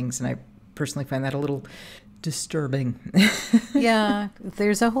pleasant things. And I personally find that a little disturbing. Yeah,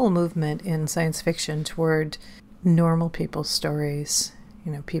 there's a whole movement in science fiction toward normal people's stories.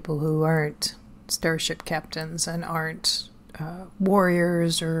 People who aren't starship captains and aren't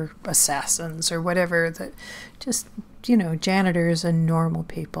warriors or assassins or whatever, that just, janitors and normal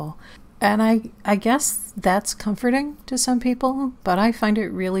people. And I guess that's comforting to some people, but I find it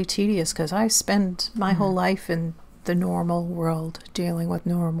really tedious because I spend my whole life in the normal world dealing with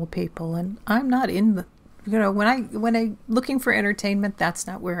normal people, and I'm not in the, when I looking for entertainment, that's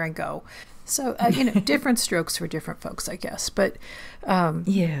not where I go. So, different strokes for different folks, I guess. But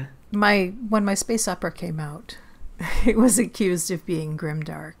Yeah. when my space opera came out, it was accused of being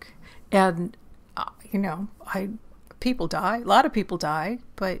grimdark. And, people die. A lot of people die,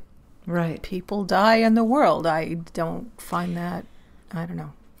 but Right. people die in the world. I don't find that, I don't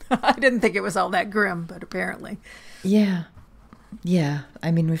know. I didn't think it was all that grim, but apparently. Yeah. Yeah.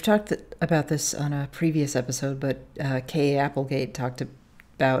 I mean, we've talked about this on a previous episode, but Kay Applegate talked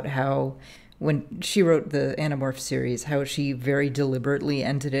about how when she wrote the Animorph series, how she very deliberately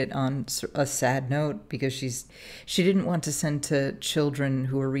ended it on a sad note because she didn't want to send to children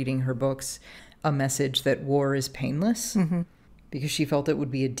who were reading her books a message that war is painless. Mm-hmm. Because she felt it would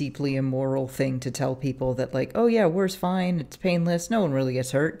be a deeply immoral thing to tell people that, like, oh yeah, war's fine, it's painless, no one really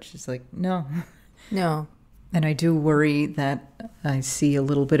gets hurt. She's like, no. No. And I do worry that I see a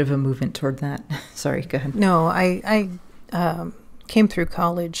little bit of a movement toward that. Sorry, go ahead. No, I came through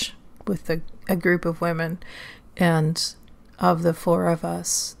college with a group of women, and of the 4 of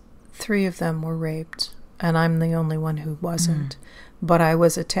us, 3 of them were raped, and I'm the only one who wasn't. But I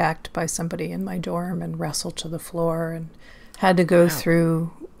was attacked by somebody in my dorm and wrestled to the floor and had to go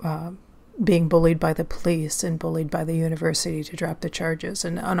through being bullied by the police and bullied by the university to drop the charges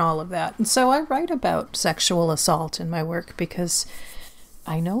and all of that. And so I write about sexual assault in my work because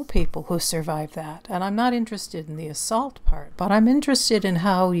I know people who survive that. And I'm not interested in the assault part, but I'm interested in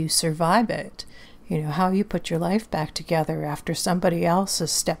how you survive it. You know, how you put your life back together after somebody else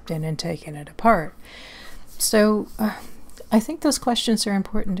has stepped in and taken it apart. So I think those questions are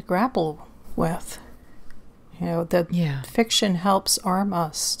important to grapple with. You know, that fiction helps arm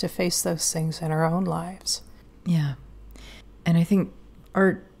us to face those things in our own lives. Yeah. And I think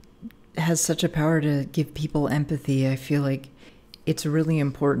art has such a power to give people empathy. I feel like it's really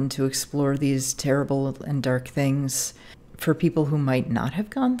important to explore these terrible and dark things for people who might not have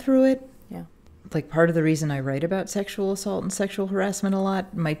gone through it. Yeah. Like, part of the reason I write about sexual assault and sexual harassment a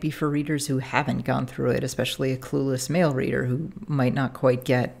lot might be for readers who haven't gone through it, especially a clueless male reader who might not quite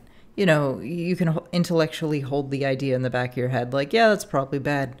get. You know, you can intellectually hold the idea in the back of your head, like, yeah, that's probably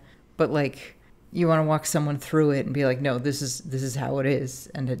bad. But, like, you want to walk someone through it and be like, no, this is how it is.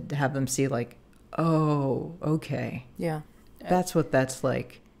 And to have them see, like, oh, okay. Yeah. That's what that's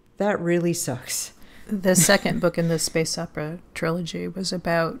like. That really sucks. The second book in the space opera trilogy was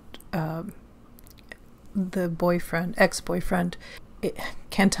about the ex-boyfriend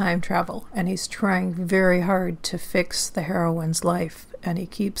can time travel, and he's trying very hard to fix the heroine's life, and he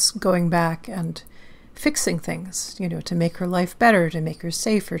keeps going back and fixing things, you know, to make her life better, to make her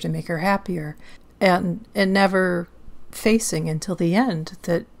safer, to make her happier, and never facing until the end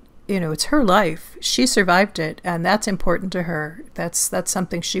that, you know, it's her life, she survived it, and that's important to her, that's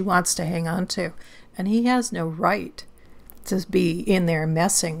something she wants to hang on to, and he has no right to be in there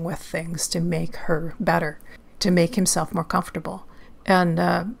messing with things to make her better, to make himself more comfortable. And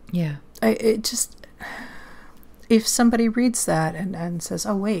it just, if somebody reads that and says,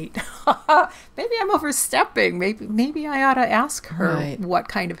 oh wait, maybe I'm overstepping, maybe I ought to ask her what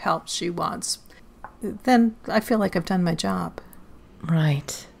kind of help she wants, then I feel like I've done my job.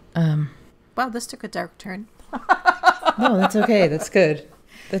 Right. Wow, this took a dark turn. No, that's okay. That's good.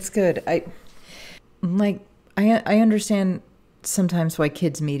 That's good. I understand sometimes why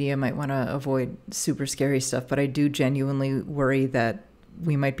kids media might want to avoid super scary stuff, but I do genuinely worry that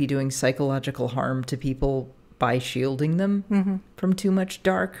we might be doing psychological harm to people by shielding them from too much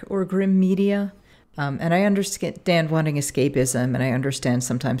dark or grim media. And I understand wanting escapism, and I understand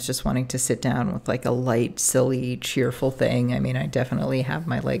sometimes just wanting to sit down with like a light, silly, cheerful thing. I mean, I definitely have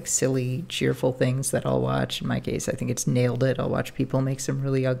my like silly, cheerful things that I'll watch. In my case, I think it's Nailed It. I'll watch people make some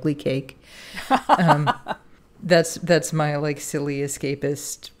really ugly cake. That's my like silly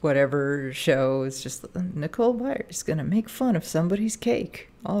escapist whatever show. It's just Nicole Byer's gonna make fun of somebody's cake.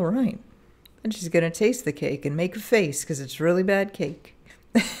 All right. And she's gonna taste the cake and make a face because it's really bad cake.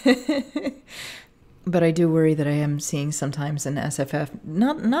 But I do worry that I am seeing sometimes in SFF,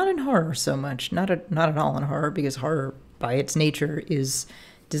 not in horror so much, not at all in horror, because horror by its nature is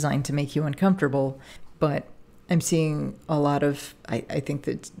designed to make you uncomfortable. But I'm seeing a lot of, I think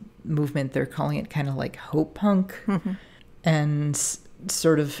that movement, they're calling it kind of like hope punk, and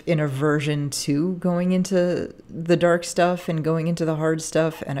sort of an aversion to going into the dark stuff and going into the hard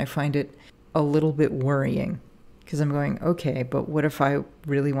stuff. And I find it a little bit worrying because I'm going, okay, but what if I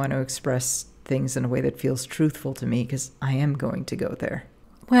really want to express things in a way that feels truthful to me, because I am going to go there.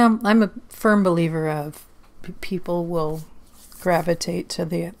 Well, I'm a firm believer of people will gravitate to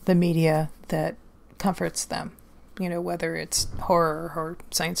the media that comforts them, you know, whether it's horror or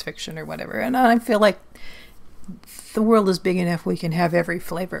science fiction or whatever. And I feel like the world is big enough we can have every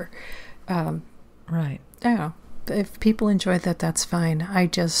flavor. Right. I don't know. If people enjoy that, that's fine.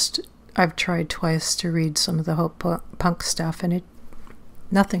 I've tried twice to read some of the hope punk stuff, and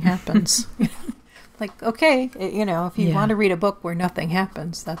nothing happens. Like, okay, you know, if you want to read a book where nothing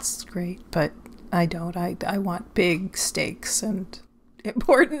happens, that's great. But I don't. I want big stakes and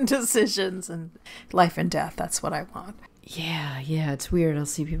important decisions and life and death. That's what I want. Yeah, it's weird. I'll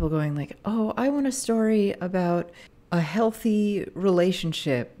see people going like, oh, I want a story about a healthy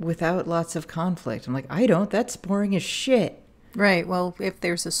relationship without lots of conflict. I'm like, I don't. That's boring as shit. Right. Well, if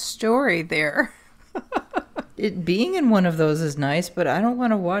there's a story there. Being in one of those is nice, but I don't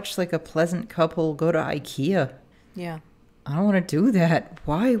want to watch like a pleasant couple go to IKEA. Yeah. I don't want to do that.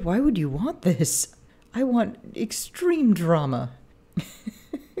 Why? Why would you want this? I want extreme drama.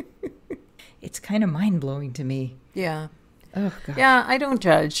 It's kind of mind-blowing to me. Yeah. Oh, God. Yeah, I don't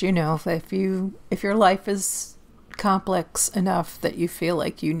judge, if your life is complex enough that you feel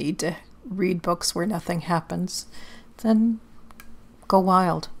like you need to read books where nothing happens, then go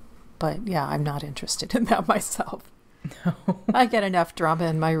wild. But yeah, I'm not interested in that myself. No. I get enough drama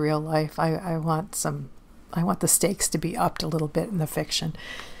in my real life. I want the stakes to be upped a little bit in the fiction.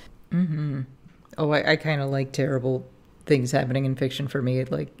 Mm-hmm. Oh, I kind of like terrible things happening in fiction for me.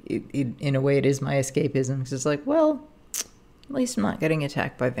 In a way, it is my escapism. It's just like, well, at least I'm not getting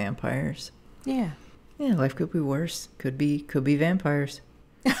attacked by vampires. Yeah. Yeah, life could be worse. Could be vampires.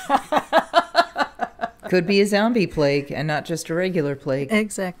 Could be a zombie plague and not just a regular plague.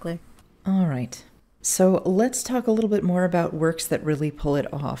 Exactly. All right. So let's talk a little bit more about works that really pull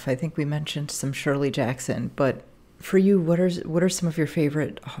it off. I think we mentioned some Shirley Jackson, but for you, what are some of your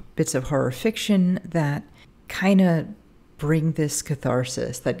favorite bits of horror fiction that kind of bring this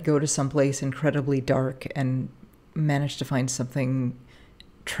catharsis, that go to someplace incredibly dark and manage to find something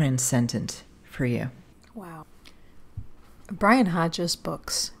transcendent for you? Wow. Brian Hodges'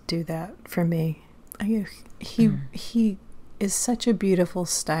 books do that for me. He is such a beautiful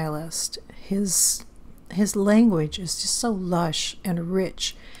stylist. His language is just so lush and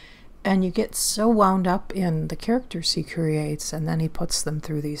rich, and you get so wound up in the characters he creates, and then he puts them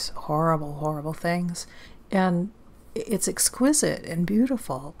through these horrible, horrible things, and it's exquisite and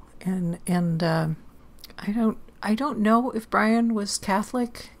beautiful. And I don't know if Brian was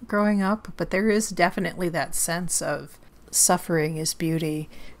Catholic growing up, but there is definitely that sense of suffering is beauty,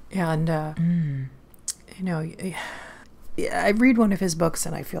 and I read one of his books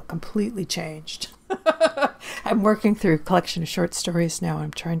and I feel completely changed. I'm working through a collection of short stories now.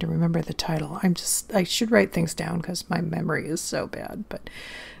 I'm trying to remember the title. I should write things down because my memory is so bad. But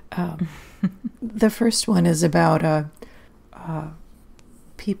the first one is about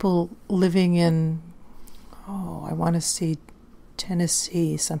people living in, I want to see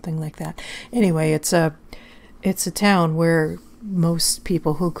Tennessee, something like that. Anyway, it's a town where most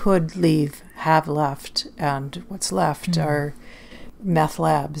people who could leave have left, and what's left are meth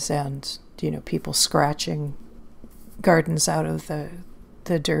labs and people scratching gardens out of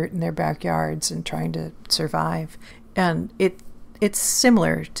the dirt in their backyards and trying to survive. And it's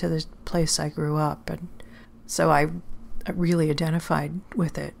similar to the place I grew up, and so I really identified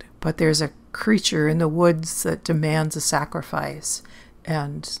with it. But there's a creature in the woods that demands a sacrifice,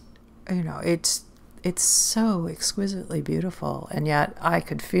 and it's so exquisitely beautiful, and yet I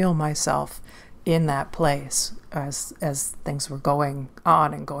could feel myself in that place as things were going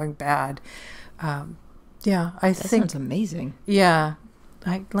on and going bad. I think that sounds amazing. Yeah,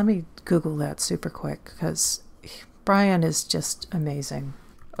 let me Google that super quick Brian is just amazing.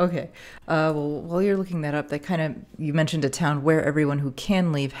 Okay. Well, while you're looking that up, you mentioned a town where everyone who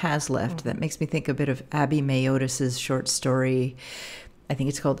can leave has left. Mm-hmm. That makes me think a bit of Abby Mayotis's short story. I think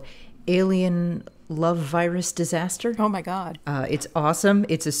it's called Alien Love Virus Disaster. Oh my God. It's awesome.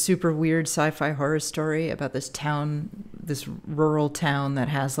 It's a super weird sci-fi horror story about this town, this rural town that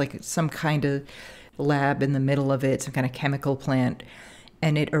has like some kind of lab in the middle of it, some kind of chemical plant,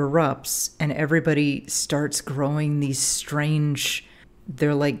 and it erupts and everybody starts growing these strange,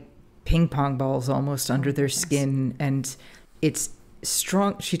 they're like ping pong balls almost under their skin, and it's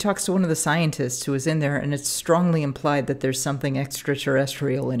strong. She talks to one of the scientists who was in there, and it's strongly implied that there's something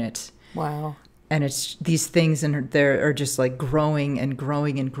extraterrestrial in it. Wow. And it's these things in there are just like growing and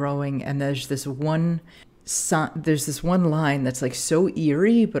growing and growing. And there's this one line that's like so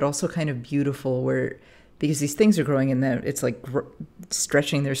eerie, but also kind of beautiful, because these things are growing and it's like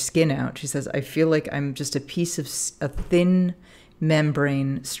stretching their skin out. She says, I feel like I'm just a piece of a thin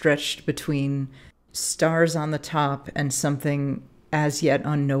membrane stretched between stars on the top and something as yet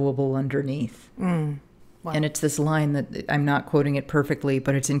unknowable underneath. Wow. And it's this line that I'm not quoting it perfectly,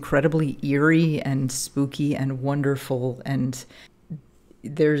 but it's incredibly eerie and spooky and wonderful. And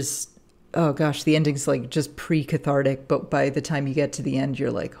there's, the ending's like just pre-cathartic, but by the time you get to the end,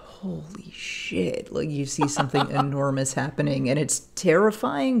 you're like, holy shit. Like you see something enormous happening, and it's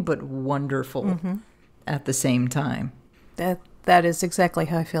terrifying, but wonderful at the same time. That is exactly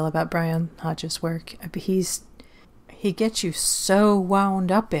how I feel about Brian Hodges' work. He gets you so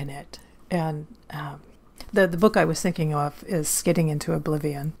wound up in it. And the book I was thinking of is Skidding into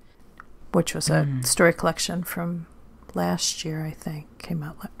Oblivion, which was a story collection from last year, I think. Came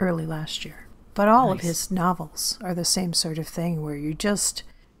out early last year. But all of Nice. his novels are the same sort of thing where you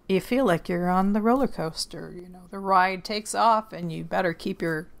feel like you're on the roller coaster. The ride takes off and you better keep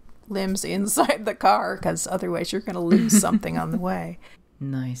your limbs inside the car because otherwise you're going to lose something on the way.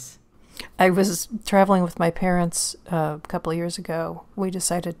 Nice. I was traveling with my parents a couple of years ago. We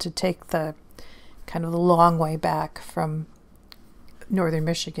decided to take the kind of the long way back from northern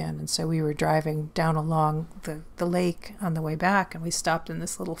Michigan. And so we were driving down along the lake on the way back, and we stopped in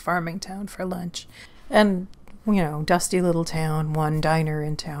this little farming town for lunch. And, dusty little town, one diner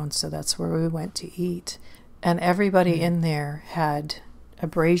in town, so that's where we went to eat. And everybody in there had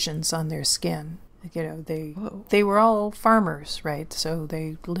abrasions on their skin. They were all farmers, right? So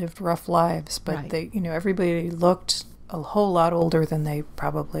they lived rough lives, but Right. Everybody looked a whole lot older than they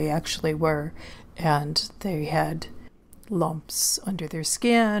probably actually were. And they had lumps under their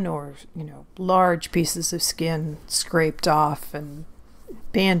skin or, large pieces of skin scraped off and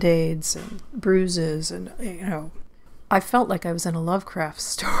Band-Aids and bruises. And, I felt like I was in a Lovecraft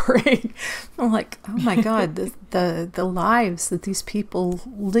story. I'm like, oh my God, the lives that these people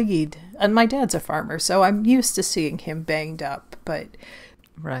lead. And my dad's a farmer, so I'm used to seeing him banged up. But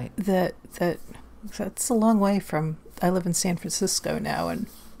Right. that's a long way from, I live in San Francisco now, and,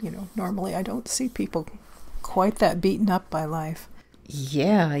 normally I don't see people quite that beaten up by life.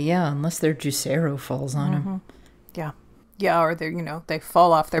 Yeah, unless their Juicero falls on them. Yeah. Yeah, or they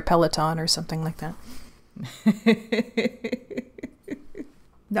fall off their Peloton or something like that.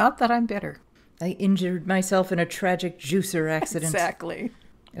 Not that I'm bitter. I injured myself in a tragic juicer accident. Exactly.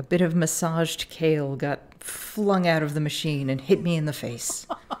 A bit of massaged kale got flung out of the machine and hit me in the face.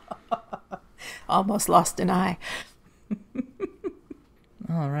 Almost lost an eye.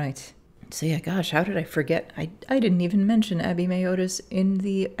 All right. So yeah, gosh, how did I forget? I didn't even mention Abby May Otis in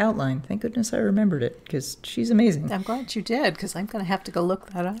the outline. Thank goodness I remembered it, because she's amazing. I'm glad you did, because I'm going to have to go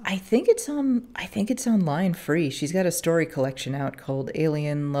look that up. I think it's online free. She's got a story collection out called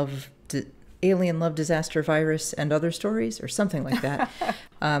Alien Love Disaster Virus and Other Stories, or something like that.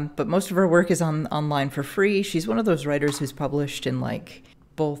 But most of her work is online for free. She's one of those writers who's published in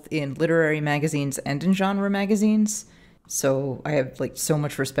both in literary magazines and in genre magazines. So I have so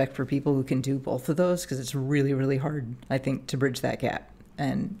much respect for people who can do both of those, because it's really, really hard, I think, to bridge that gap.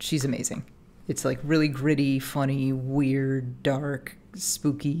 And she's amazing. It's really gritty, funny, weird, dark,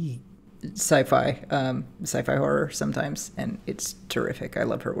 spooky sci-fi horror sometimes, and it's terrific. I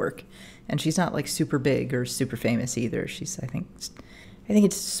love her work. And she's not super big or super famous either. She's I think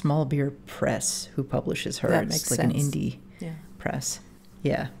it's Small Beer Press who publishes her. That it's makes an sense. indie press.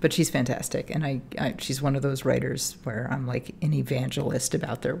 Yeah, but she's fantastic, and she's one of those writers where I'm an evangelist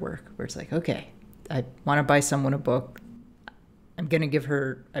about their work, where it's okay, I want to buy someone a book. I'm gonna give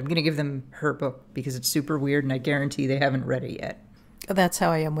them her book because it's super weird, and I guarantee they haven't read it yet. That's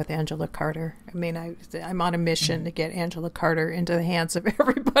how I am with Angela Carter. I mean, I'm on a mission to get Angela Carter into the hands of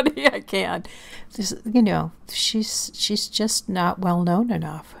everybody I can. She's just not well known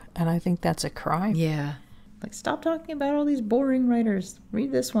enough, and I think that's a crime. Yeah. Stop talking about all these boring writers.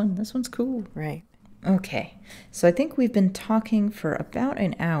 Read this one. This one's cool. Right. Okay. So I think we've been talking for about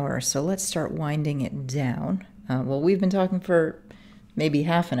an hour, so let's start winding it down. We've been talking for maybe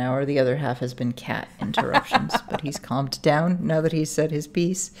half an hour. The other half has been cat interruptions, but he's calmed down now that he's said his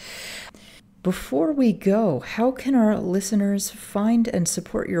piece. Before we go, how can our listeners find and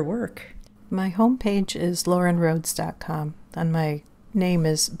support your work? My homepage is lorenrhoads.com, and my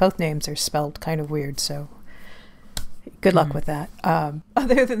both names are spelled kind of weird, so good luck with that.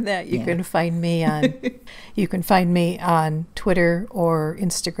 Other than that, you can find me on Twitter or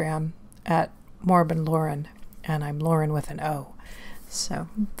Instagram at Morbin Loren, and I'm Loren with an O. So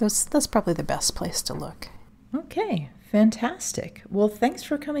that's probably the best place to look. Okay, fantastic. Well, thanks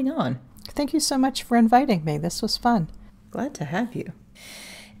for coming on. Thank you so much for inviting me. This was fun. Glad to have you.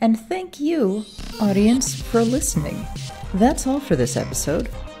 And thank you, audience, for listening. That's all for this episode.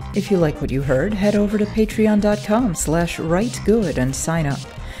 If you like what you heard, head over to patreon.com/Rite Gud and sign up.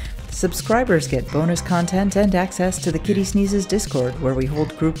 Subscribers get bonus content and access to the Kitty Sneezes Discord, where we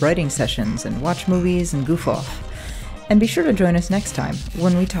hold group writing sessions and watch movies and goof off. And be sure to join us next time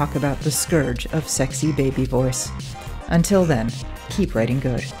when we talk about the scourge of sexy baby voice. Until then, keep writing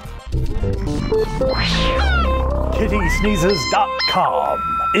good. KittySneezes.com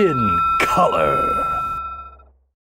in color.